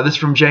this is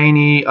from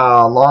J&E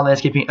Lawn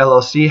Landscaping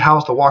LLC.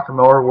 How's the walker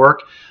mower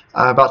work?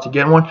 About to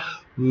get one.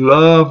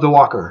 Love the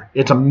walker.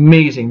 It's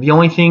amazing. The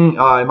only thing in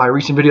my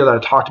recent video that I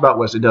talked about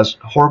was it does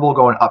horrible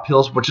going up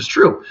hills, which is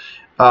true.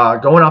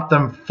 Going up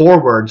them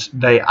forwards,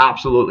 they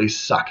absolutely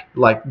suck.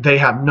 Like, they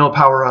have no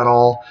power at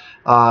all.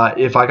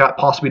 If I got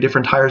possibly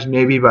different tires,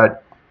 maybe,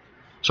 but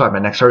sorry, my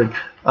neck's hurting.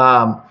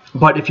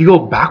 But if you go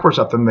backwards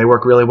up them, they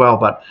work really well.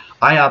 But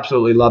I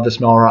absolutely love this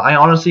mower. I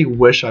honestly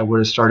wish I would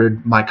have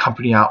started my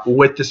company out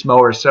with this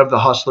mower instead of the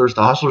Hustlers.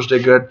 The Hustlers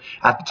did good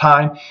at the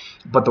time,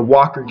 but the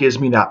walker gives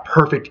me that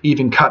perfect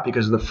even cut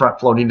because of the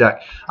front floating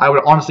deck. I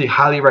would honestly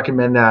highly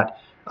recommend that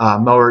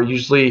mower.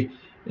 Usually,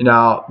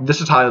 this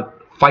is how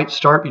fights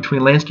start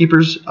between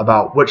landscapers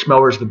about which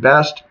mower is the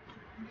best.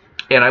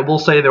 And I will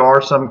say there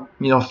are some,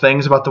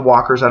 things about the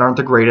walkers that aren't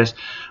the greatest.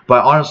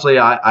 But honestly,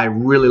 I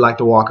really like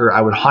the walker.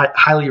 I would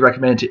highly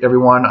recommend it to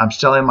everyone. I'm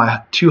selling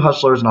my 2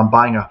 Hustlers, and I'm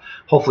buying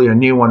hopefully a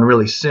new one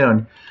really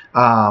soon.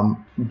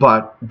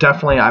 But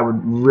definitely, I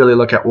would really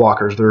look at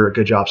walkers. They're a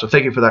good job. So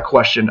thank you for that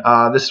question.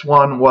 This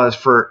one was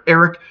for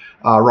Eric.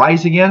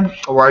 Rise again.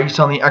 Why are you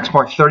selling the X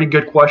Mark 30?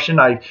 Good question.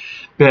 I've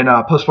been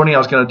postponing. I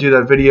was going to do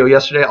that video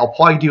yesterday. I'll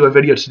probably do a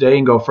video today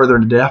and go further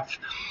into depth.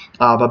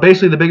 But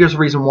basically, the biggest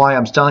reason why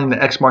I'm selling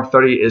the X Mark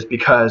 30 is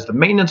because the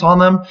maintenance on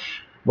them,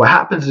 what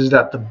happens is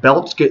that the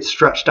belts get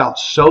stretched out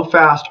so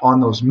fast on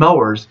those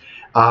mowers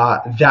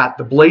that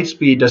the blade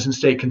speed doesn't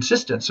stay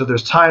consistent. So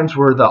there's times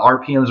where the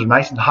RPMs are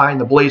nice and high and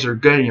the blades are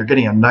good and you're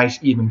getting a nice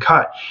even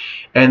cut.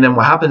 And then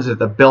what happens is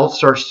the belt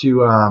starts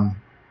to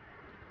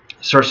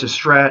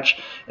stretch,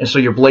 and so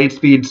your blade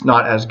speed's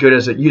not as good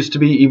as it used to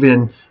be,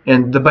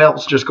 and the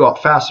belts just go up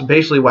fast. So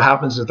basically what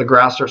happens is the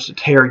grass starts to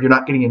tear. You're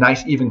not getting a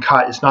nice even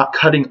cut. It's not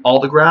cutting all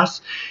the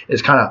grass.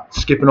 It's kind of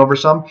skipping over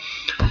some.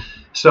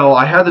 So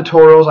I had the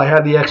Toros, I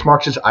had the X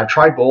Marks. I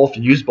tried both,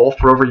 used both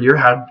for over a year,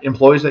 had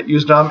employees that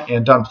used them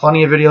and done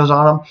plenty of videos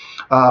on them.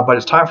 But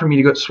it's time for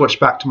me to switch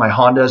back to my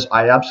Hondas.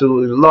 I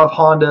absolutely love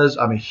Hondas.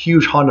 I'm a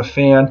huge Honda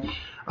fan.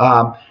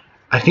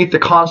 I think the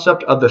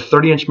concept of the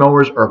 30-inch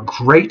mowers are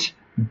great,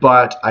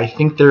 but I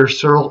think there's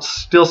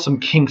still some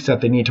kinks that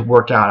they need to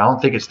work out. I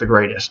don't think it's the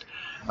greatest.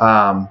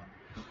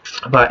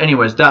 But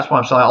anyways, that's why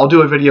I'm selling. I'll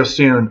do a video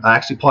soon,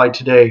 actually probably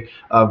today,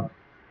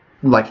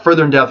 like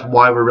further in depth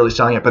why we're really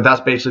selling it. But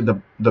that's basically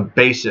the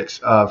basics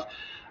of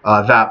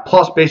that.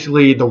 Plus,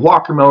 basically, the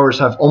walker mowers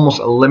have almost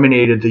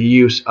eliminated the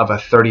use of a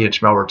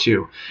 30-inch mower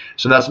too.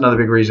 So that's another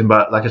big reason.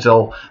 But like I said,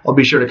 I'll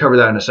be sure to cover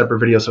that in a separate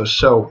video.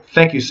 So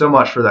thank you so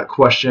much for that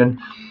question.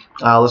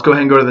 Let's go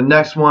ahead and go to the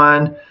next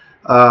one.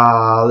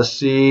 Let's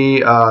see.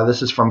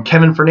 This is from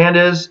Kevin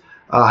Fernandez.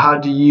 How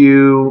do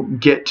you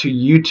get to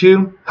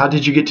YouTube? How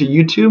did you get to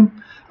YouTube?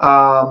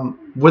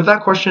 With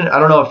that question, I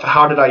don't know if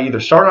how did I either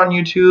start on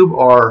YouTube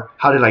or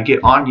how did I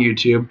get on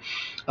YouTube.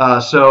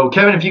 So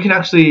Kevin, if you can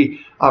actually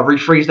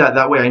rephrase that,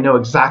 that way I know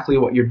exactly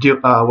what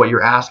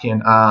you're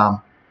asking,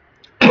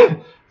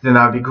 then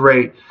that would be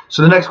great.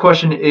 So the next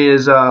question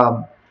is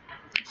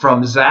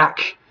from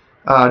Zach.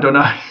 Don't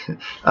know,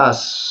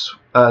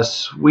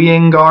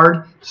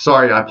 Sweengard.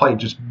 Sorry, I probably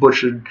just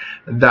butchered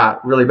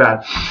that really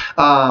bad.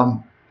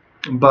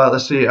 But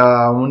let's see.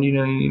 When do you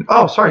know you need?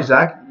 Oh, sorry,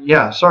 Zach.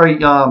 Yeah,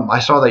 sorry. I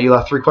saw that you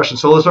left 3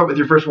 questions. So let's start with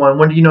your first one.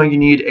 When do you know you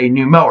need a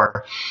new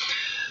mower?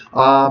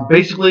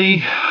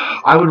 Basically,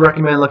 I would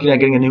recommend looking at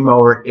getting a new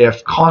mower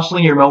if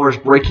constantly your mower is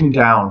breaking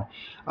down,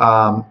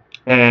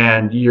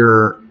 and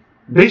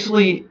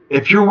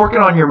if you're working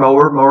on your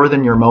mower more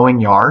than you're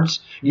mowing yards,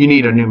 you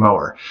need a new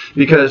mower,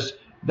 because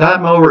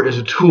that mower is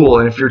a tool,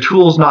 and if your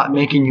tool's not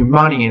making you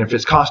money, and if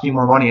it's costing you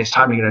more money, it's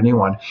time to get a new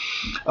one.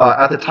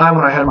 At the time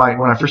when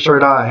I first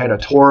started out, I had a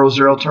Toro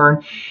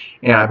 0-turn,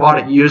 and I bought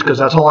it used because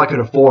that's all I could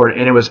afford,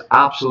 and it was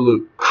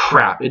absolute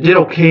crap. It did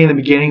okay in the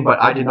beginning, but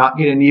I did not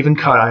get an even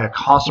cut. I had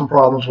constant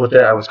problems with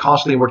it. I was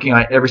constantly working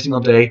on it every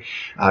single day,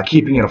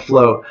 keeping it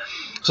afloat.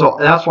 So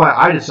that's why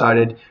I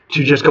decided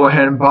to just go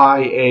ahead and buy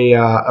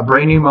a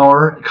brand new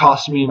mower. It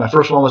cost me, my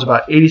first one was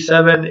about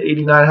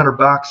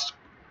 $8,900.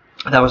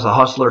 That was the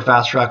Hustler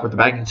Fast Track with the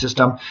bagging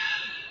system.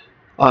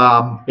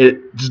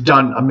 It's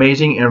done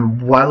amazing, and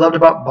what I loved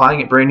about buying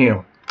it brand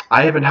new,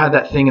 I haven't had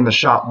that thing in the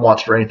shop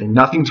once for anything.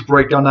 Nothing's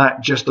break on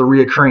that, just the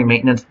reoccurring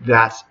maintenance.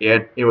 That's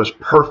it. It was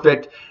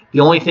perfect. The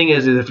only thing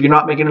is if you're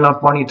not making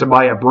enough money to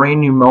buy a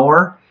brand new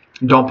mower,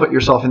 don't put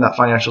yourself in that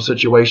financial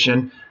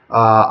situation.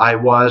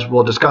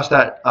 We'll discuss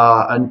that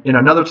in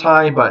another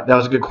time, but that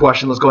was a good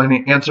question. Let's go ahead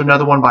and answer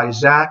another one by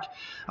Zach.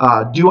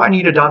 Do I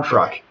need a dump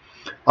truck?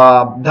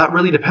 That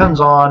really depends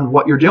on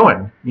what you're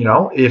doing. You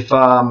know, if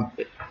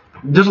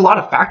there's a lot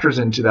of factors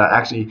into that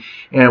actually,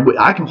 and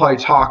I can probably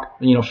talk,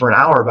 for an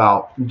hour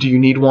about do you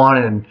need one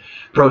and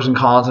pros and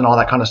cons and all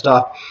that kind of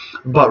stuff.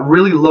 But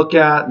really look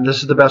at, and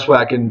this is the best way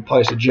I can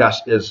probably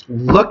suggest, is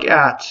look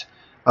at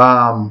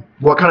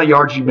what kind of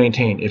yards you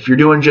maintain. If you're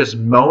doing just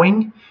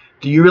mowing,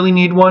 do you really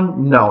need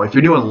one? No. If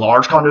you're doing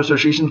large condo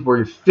associations where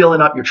you're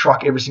filling up your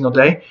truck every single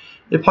day,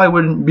 it probably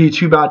wouldn't be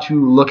too bad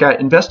to look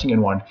at investing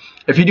in one.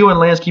 If you're doing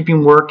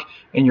landscaping work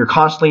and you're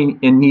constantly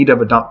in need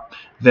of a dump,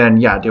 then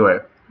yeah, do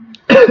it.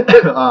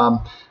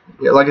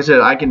 Like I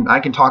said, I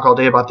can talk all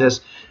day about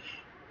this.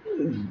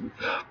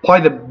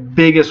 Probably the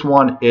biggest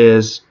one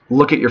is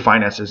look at your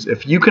finances.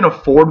 If you can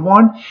afford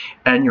one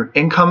and your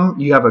income,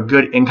 you have a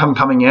good income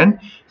coming in,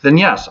 then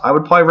yes, I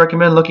would probably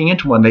recommend looking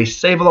into one. They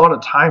save a lot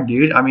of time,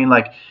 dude. I mean,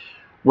 like,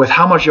 with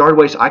how much yard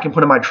waste I can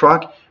put in my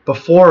truck,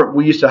 before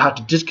we used to have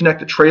to disconnect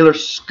the trailer,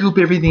 scoop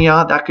everything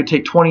out. That could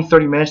take 20,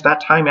 30 minutes.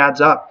 That time adds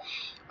up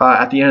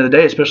at the end of the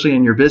day, especially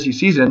in your busy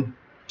season,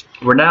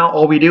 where now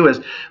all we do is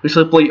we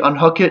simply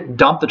unhook it,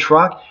 dump the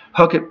truck,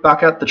 hook it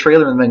back at the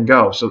trailer, and then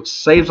go. So it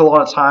saves a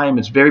lot of time.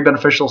 It's very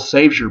beneficial,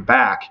 saves your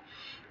back.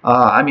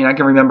 I mean, I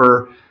can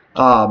remember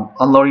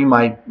unloading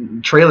my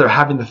trailer,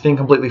 having the thing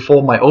completely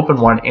full, my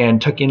open one,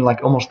 and took in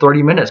like almost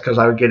 30 minutes because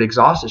I would get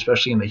exhausted,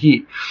 especially in the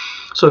heat.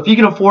 So if you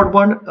can afford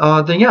one,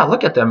 then yeah,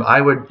 look at them.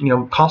 I would,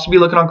 constantly be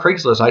looking on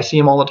Craigslist. I see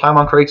them all the time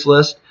on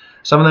Craigslist.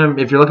 Some of them,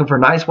 if you're looking for a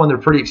nice one, they're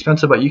pretty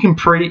expensive, but you can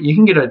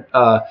get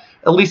at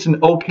least an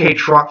okay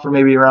truck for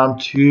maybe around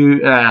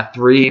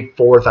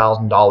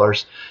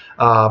 $4,000.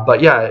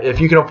 But yeah,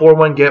 if you can afford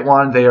one, get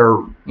one. They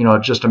are,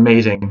 just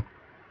amazing.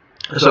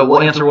 So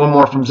we'll answer one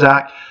more from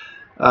Zach.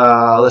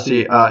 Let's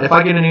see. If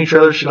I get a new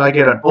trailer, should I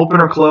get an open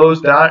or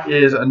closed? That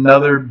is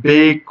another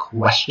big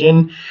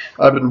question.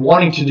 I've been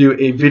wanting to do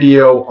a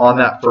video on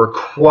that for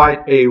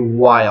quite a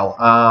while.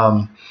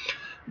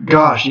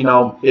 Gosh,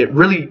 it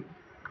really,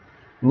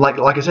 like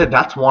I said,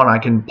 that's one I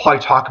can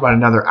probably talk about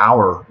another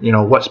hour.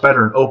 What's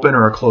better, an open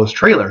or a closed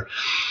trailer?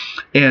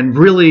 And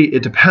really,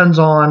 it depends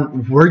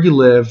on where you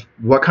live,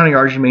 what kind of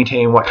yards you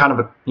maintain, what kind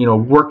of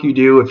work you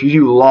do. If you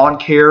do lawn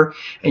care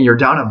and you're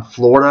down in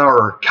Florida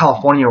or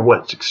California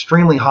where it's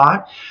extremely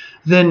hot,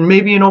 then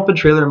maybe an open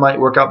trailer might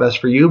work out best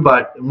for you.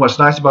 But what's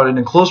nice about an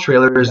enclosed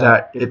trailer is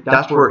that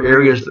that's where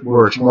areas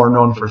where it's more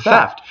known for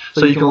theft,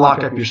 so you can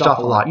lock up your stuff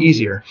a lot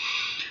easier.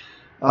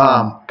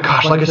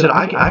 Gosh, like I said,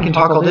 I can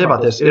talk all day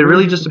about this. It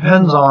really just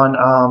depends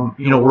on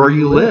where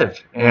you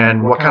live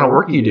and what kind of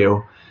work you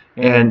do.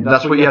 And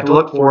that's what you have to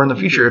look for in the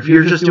future. If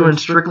you're just doing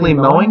strictly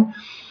mowing,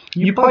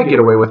 you probably get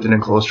away with an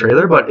enclosed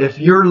trailer. But if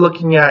you're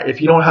looking at,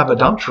 if you don't have a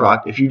dump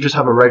truck, if you just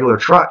have a regular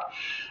truck,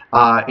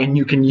 and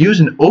you can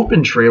use an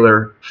open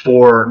trailer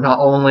for not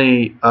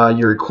only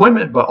your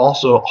equipment, but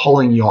also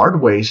hauling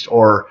yard waste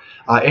or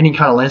any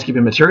kind of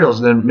landscaping materials,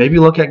 then maybe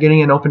look at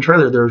getting an open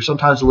trailer. They're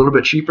sometimes a little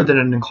bit cheaper than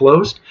an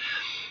enclosed.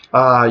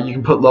 You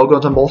can put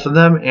logos on both of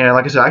them. And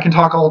like I said, I can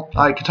talk all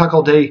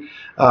day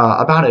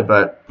about it,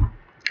 but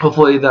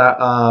hopefully that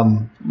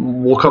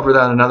we'll cover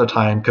that another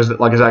time, because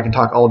like I said, I can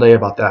talk all day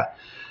about that.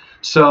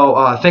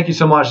 So thank you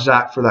so much,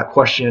 Zach, for that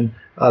question.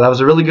 That was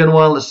a really good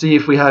one. Let's see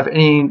if we have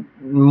any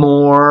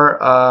more.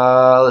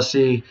 Let's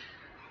see.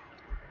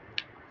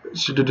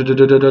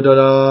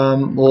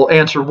 We'll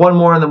answer one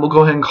more and then we'll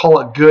go ahead and call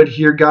it good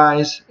here,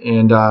 guys.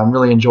 And I'm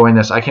really enjoying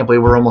this. I can't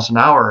believe we're almost an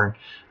hour.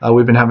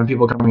 We've been having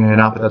people coming in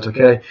and out, but that's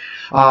okay.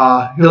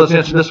 Here, let's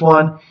answer this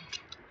one.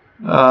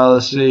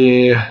 Let's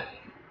see.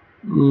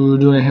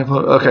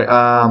 Okay.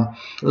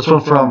 This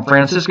one from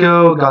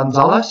Francisco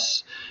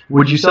Gonzalez.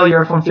 Would you sell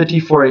your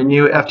F-150 for a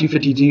new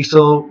F-250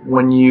 diesel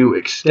when you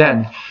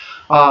extend?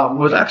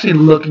 Was actually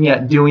looking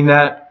at doing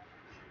that.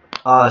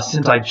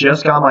 Since I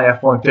just got my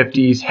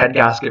F-150's head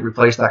gasket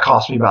replaced, that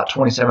cost me about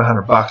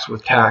 $2,700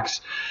 with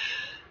tax.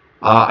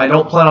 I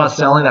don't plan on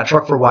selling that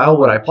truck for a while.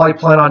 What I probably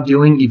plan on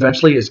doing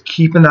eventually is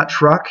keeping that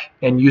truck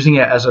and using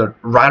it as a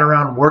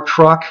ride-around work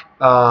truck,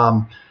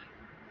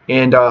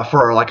 and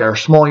for like our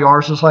small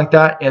yards and stuff like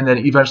that, and then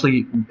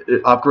eventually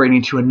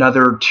upgrading to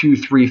another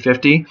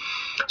 350.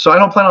 So I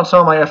don't plan on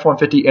selling my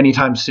F-150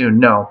 anytime soon.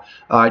 No,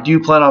 I do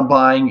plan on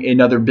buying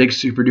another big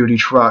Super Duty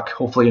truck,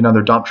 hopefully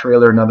another dump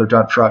trailer, another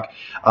dump truck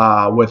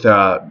with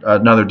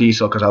another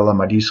diesel, because I love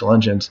my diesel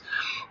engines.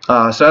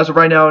 So as of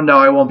right now, no,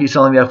 I won't be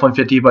selling the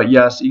F-150, but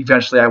yes,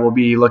 eventually I will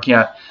be looking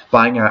at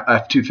buying a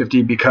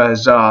F-250,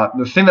 because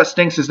the thing that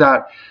stinks is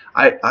that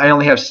I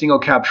only have single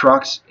cab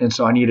trucks, and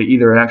so I need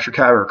either an extra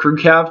cab or a crew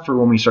cab for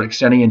when we start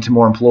extending into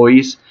more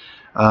employees,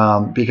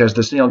 because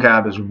the single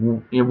cab is,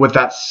 with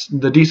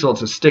the diesel,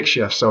 it's a stick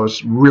shift, so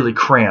it's really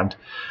crammed.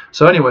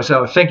 So anyway,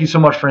 so thank you so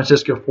much,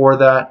 Francisco, for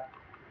that.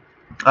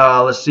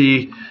 Let's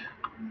see.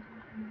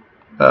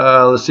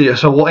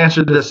 So we'll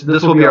answer this.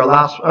 This will be our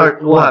last.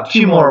 We'll have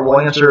two more. We'll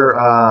answer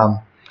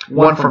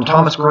one from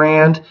Thomas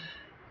Grand,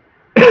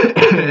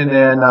 and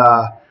then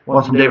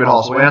one from David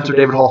Hall. So we'll answer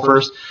David Hall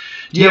first.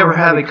 Do you ever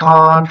have a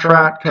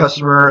contract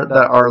customer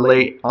that are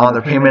late on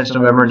their payments in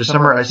November and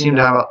December? I seem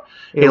to have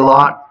a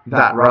lot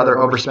that rather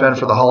overspend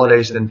for the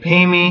holidays than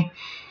pay me.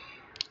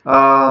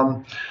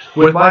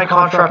 With my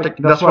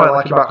contract, that's what I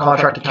like about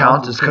contract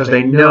accounts, is because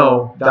they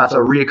know that's a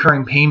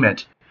reoccurring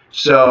payment.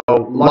 So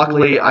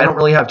luckily, I don't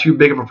really have too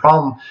big of a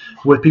problem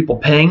with people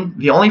paying.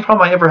 The only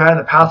problem I ever had in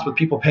the past with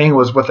people paying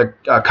was with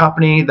a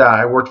company that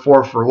I worked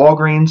for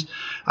Walgreens.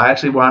 I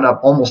actually wound up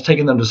almost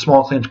taking them to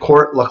small claims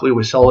court. Luckily,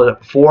 we settled it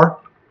before.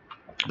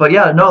 But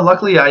yeah, no,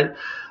 luckily I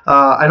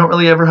don't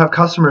really ever have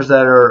customers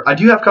that are. I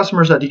do have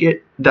customers that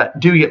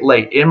do get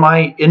late. In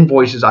my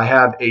invoices, I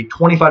have a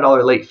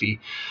 $25 late fee.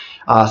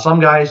 Some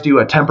guys do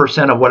a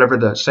 10% of whatever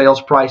the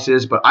sales price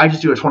is, but I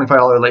just do a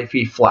 $25 late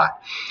fee flat.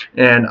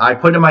 And I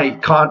put in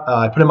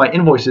my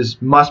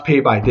invoices, must pay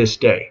by this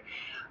day.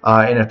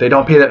 And if they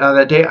don't pay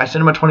that day, I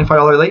send them a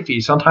 $25 late fee.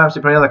 Sometimes,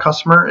 depending on the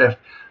customer,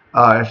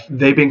 if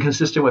they've been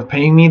consistent with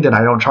paying me, then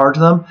I don't charge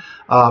them.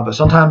 But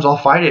sometimes I'll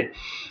fight it.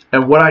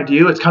 And what I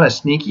do, it's kind of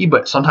sneaky,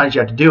 but sometimes you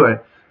have to do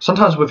it.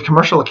 Sometimes with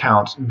commercial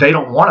accounts, they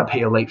don't want to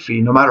pay a late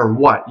fee no matter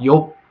what.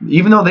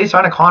 Even though they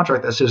sign a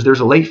contract that says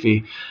there's a late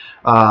fee,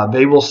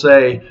 they will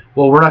say,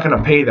 well, we're not going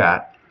to pay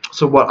that.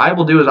 So what I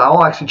will do is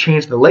I'll actually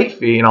change the late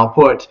fee, and I'll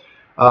put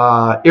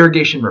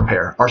irrigation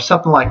repair or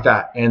something like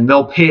that, and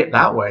they'll pay it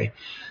that way.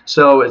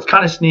 So it's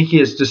kind of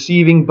sneaky, it's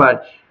deceiving,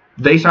 but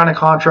they sign a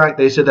contract,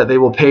 they said that they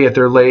will pay if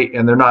they're late,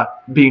 and they're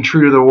not being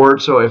true to their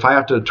word. So if I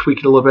have to tweak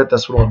it a little bit,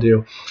 that's what I'll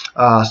do.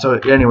 So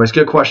anyways,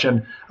 good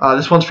question.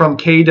 This one's from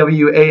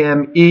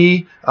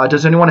KWAME.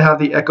 Does anyone have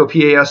the Echo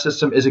PAS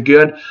system? Is it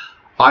good?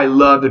 I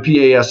love the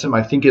PAS system.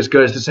 I think it's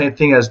good. It's the same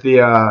thing as the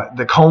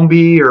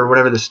Combi or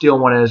whatever the steel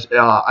one is.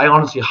 I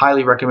honestly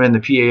highly recommend the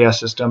PAS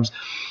systems.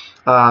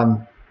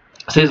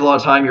 Saves a lot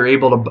of time.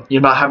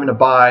 You're not having to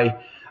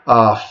buy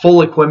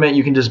full equipment.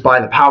 You can just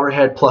buy the power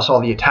head plus all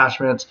the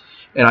attachments.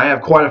 And I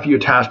have quite a few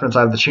attachments.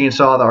 I have the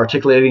chainsaw, the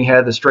articulating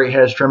head, the straight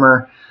hedge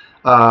trimmer,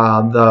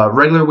 the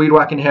regular weed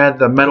whacking head,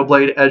 the metal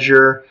blade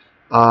edger,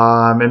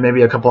 and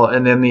maybe a couple,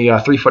 and then the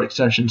 3-foot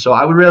extension. So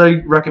I would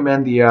really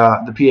recommend the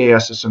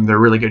PAS system. They're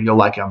really good. You'll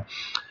like them.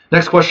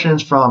 Next question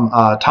is from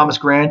Thomas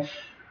Grand.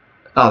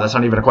 Oh, that's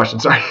not even a question.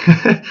 Sorry.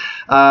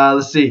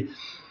 Let's see.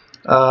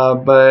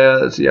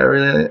 But let's see. I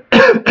really.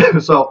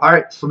 So all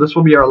right. So this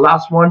will be our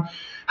last one.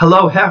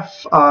 Hello,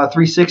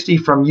 Hef360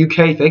 from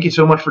UK. Thank you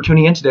so much for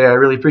tuning in today. I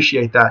really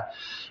appreciate that.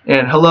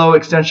 And hello,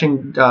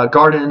 Extension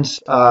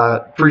Gardens.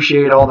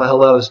 Appreciate all the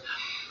hellos.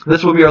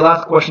 This will be our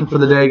last question for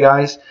the day,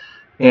 guys.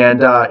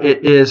 And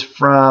it is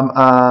from,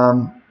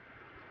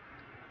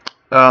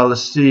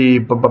 let's see,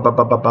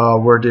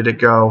 where did it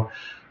go?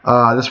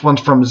 This one's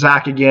from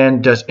Zach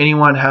again. Does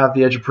anyone have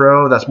the Edge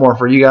Pro? That's more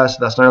for you guys, so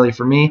that's not really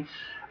for me.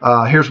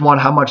 Here's one.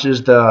 How much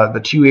is the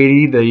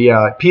 280?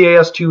 The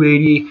PAS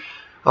 280.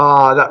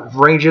 That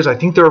ranges, I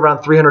think they're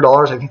around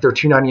 $300. I think they're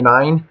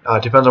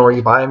 $299. Depends on where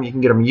you buy them. You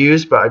can get them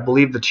used, but I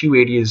believe the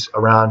 280 is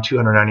around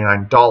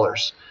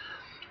 $299.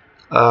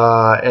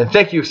 And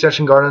thank you,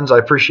 Extension Gardens. I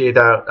appreciate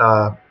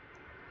that.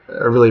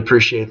 I really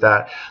appreciate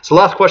that. So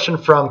last question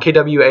from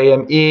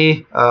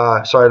KWAME.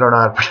 Sorry, I don't know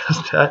how to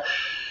pronounce that.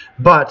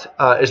 But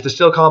is the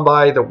steel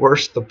combi the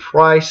worst? The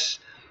price?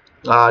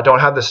 Don't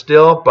have the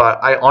steel,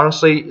 but I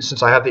honestly,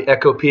 since I have the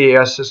Echo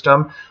PAS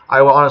system,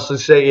 I will honestly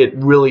say it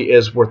really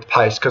is worth the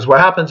price. Because what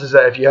happens is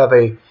that if you have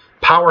a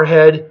power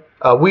head,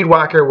 weed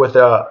whacker with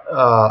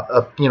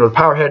the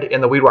power head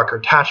and the weed whacker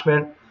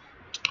attachment,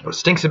 What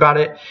stinks about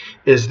it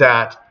is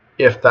that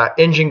if that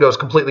engine goes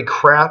completely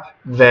crap,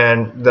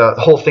 then the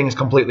whole thing is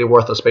completely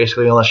worthless,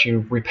 basically, unless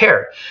you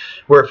repair it.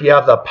 Where if you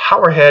have the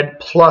power head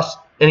plus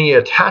any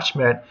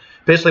attachment,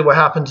 basically what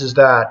happens is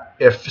that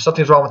if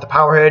something's wrong with the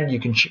power head, you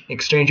can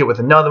exchange it with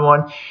another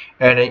one,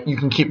 and you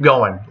can keep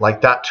going.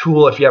 Like that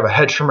tool, if you have a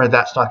head trimmer,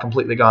 that's not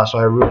completely gone. So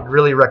I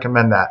really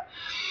recommend that.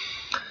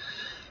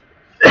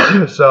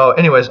 So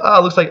anyways,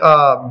 looks like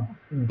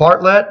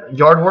Bartlett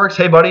Yardworks.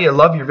 Hey buddy, I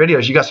love your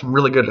videos. You got some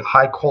really good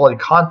high quality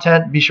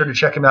content. Be sure to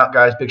check him out,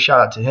 guys. Big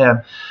shout out to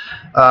him.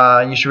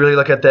 You should really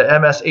look at the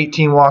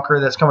MS18 walker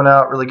that's coming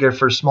out. Really good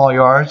for small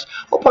yards.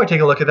 I'll probably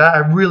take a look at that. I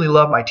really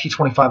love my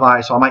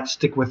T25i, so I might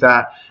stick with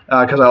that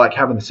because I like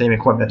having the same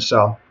equipment.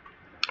 So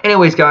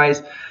anyways,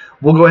 guys,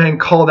 we'll go ahead and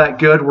call that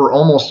good. We're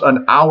almost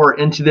an hour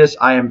into this.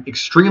 I am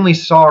extremely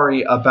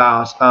sorry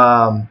about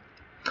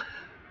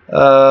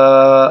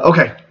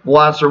okay,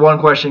 we'll answer one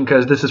question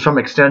because this is from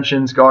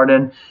Extensions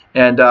Garden,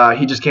 and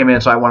he just came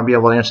in, so I want to be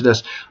able to answer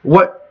this.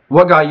 What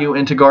got you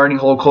into gardening,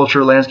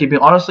 horticulture, landscaping?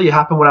 Honestly, it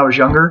happened when I was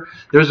younger.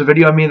 There's a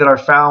video of me that I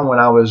found when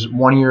I was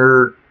 1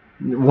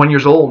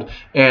 years old,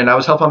 and I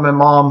was helping my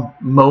mom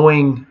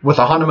mowing with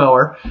a Honda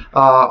mower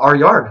our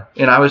yard,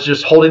 and I was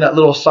just holding that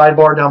little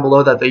sidebar down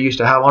below that they used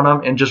to have on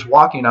them and just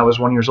walking. I was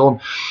 1 year old,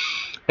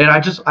 and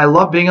I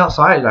love being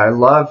outside. I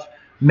love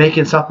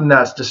making something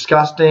that's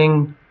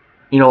disgusting,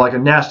 you know, like a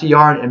nasty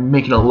yard, and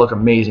making it look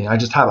amazing. I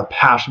just have a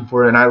passion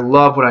for it, and I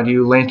love what I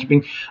do,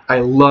 landscaping.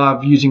 I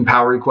love using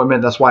power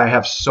equipment. That's why I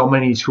have so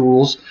many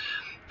tools,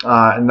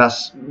 and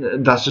that's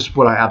just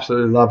what I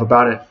absolutely love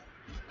about it.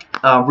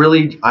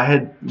 Really, I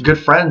had good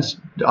friends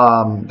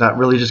that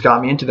really just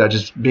got me into that.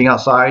 Just being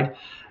outside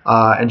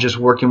and just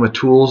working with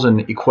tools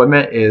and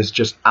equipment is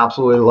just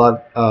absolutely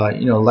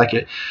like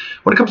it.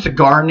 When it comes to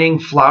gardening,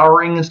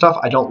 flowering and stuff,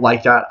 I don't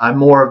like that. I'm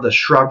more of the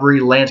shrubbery,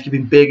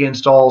 landscaping, big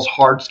installs,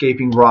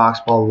 hardscaping, rocks,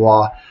 blah,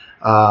 blah,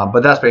 blah.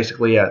 But that's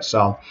basically it.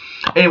 So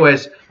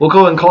anyways, we'll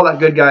go and call that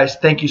good, guys.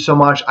 Thank you so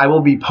much. I will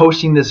be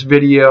posting this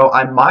video.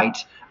 I don't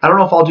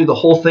know if I'll do the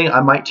whole thing.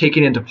 I might take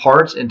it into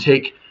parts and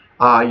take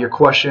your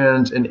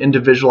questions and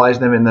individualize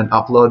them and then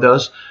upload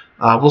those.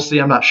 We'll see.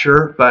 I'm not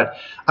sure, but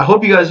I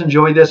hope you guys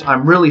enjoyed this.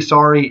 I'm really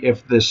sorry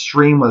if the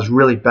stream was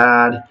really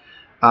bad.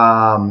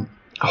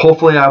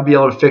 Hopefully I'll be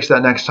able to fix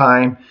that next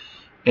time,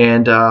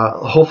 and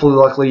hopefully,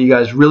 luckily, you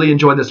guys really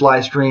enjoyed this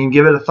live stream.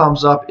 Give it a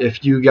thumbs up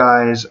if you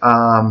guys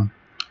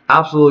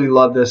absolutely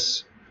love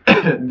this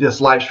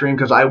this live stream,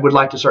 because I would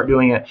like to start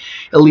doing it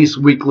at least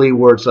weekly,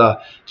 where it's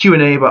a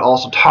Q&A, but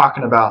also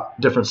talking about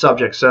different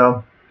subjects.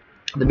 So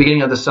the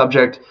beginning of the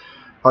subject,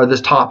 or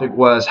this topic,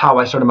 was how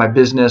I started my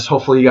business.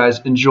 Hopefully you guys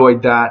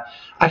enjoyed that.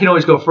 I can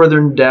always go further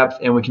in depth,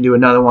 and we can do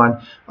another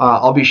one.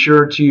 I'll be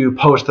sure to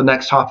post the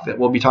next topic that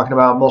we'll be talking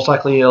about. Most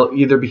likely it'll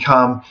either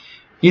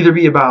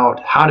be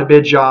about how to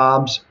bid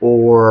jobs,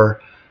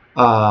 or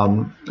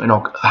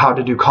how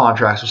to do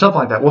contracts or something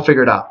like that. We'll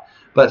figure it out.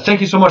 But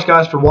thank you so much,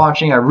 guys, for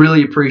watching. I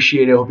really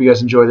appreciate it. I hope you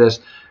guys enjoy this.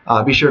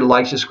 Be sure to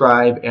like,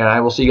 subscribe, and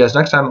I will see you guys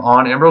next time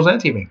on Ambro's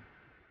Landscaping.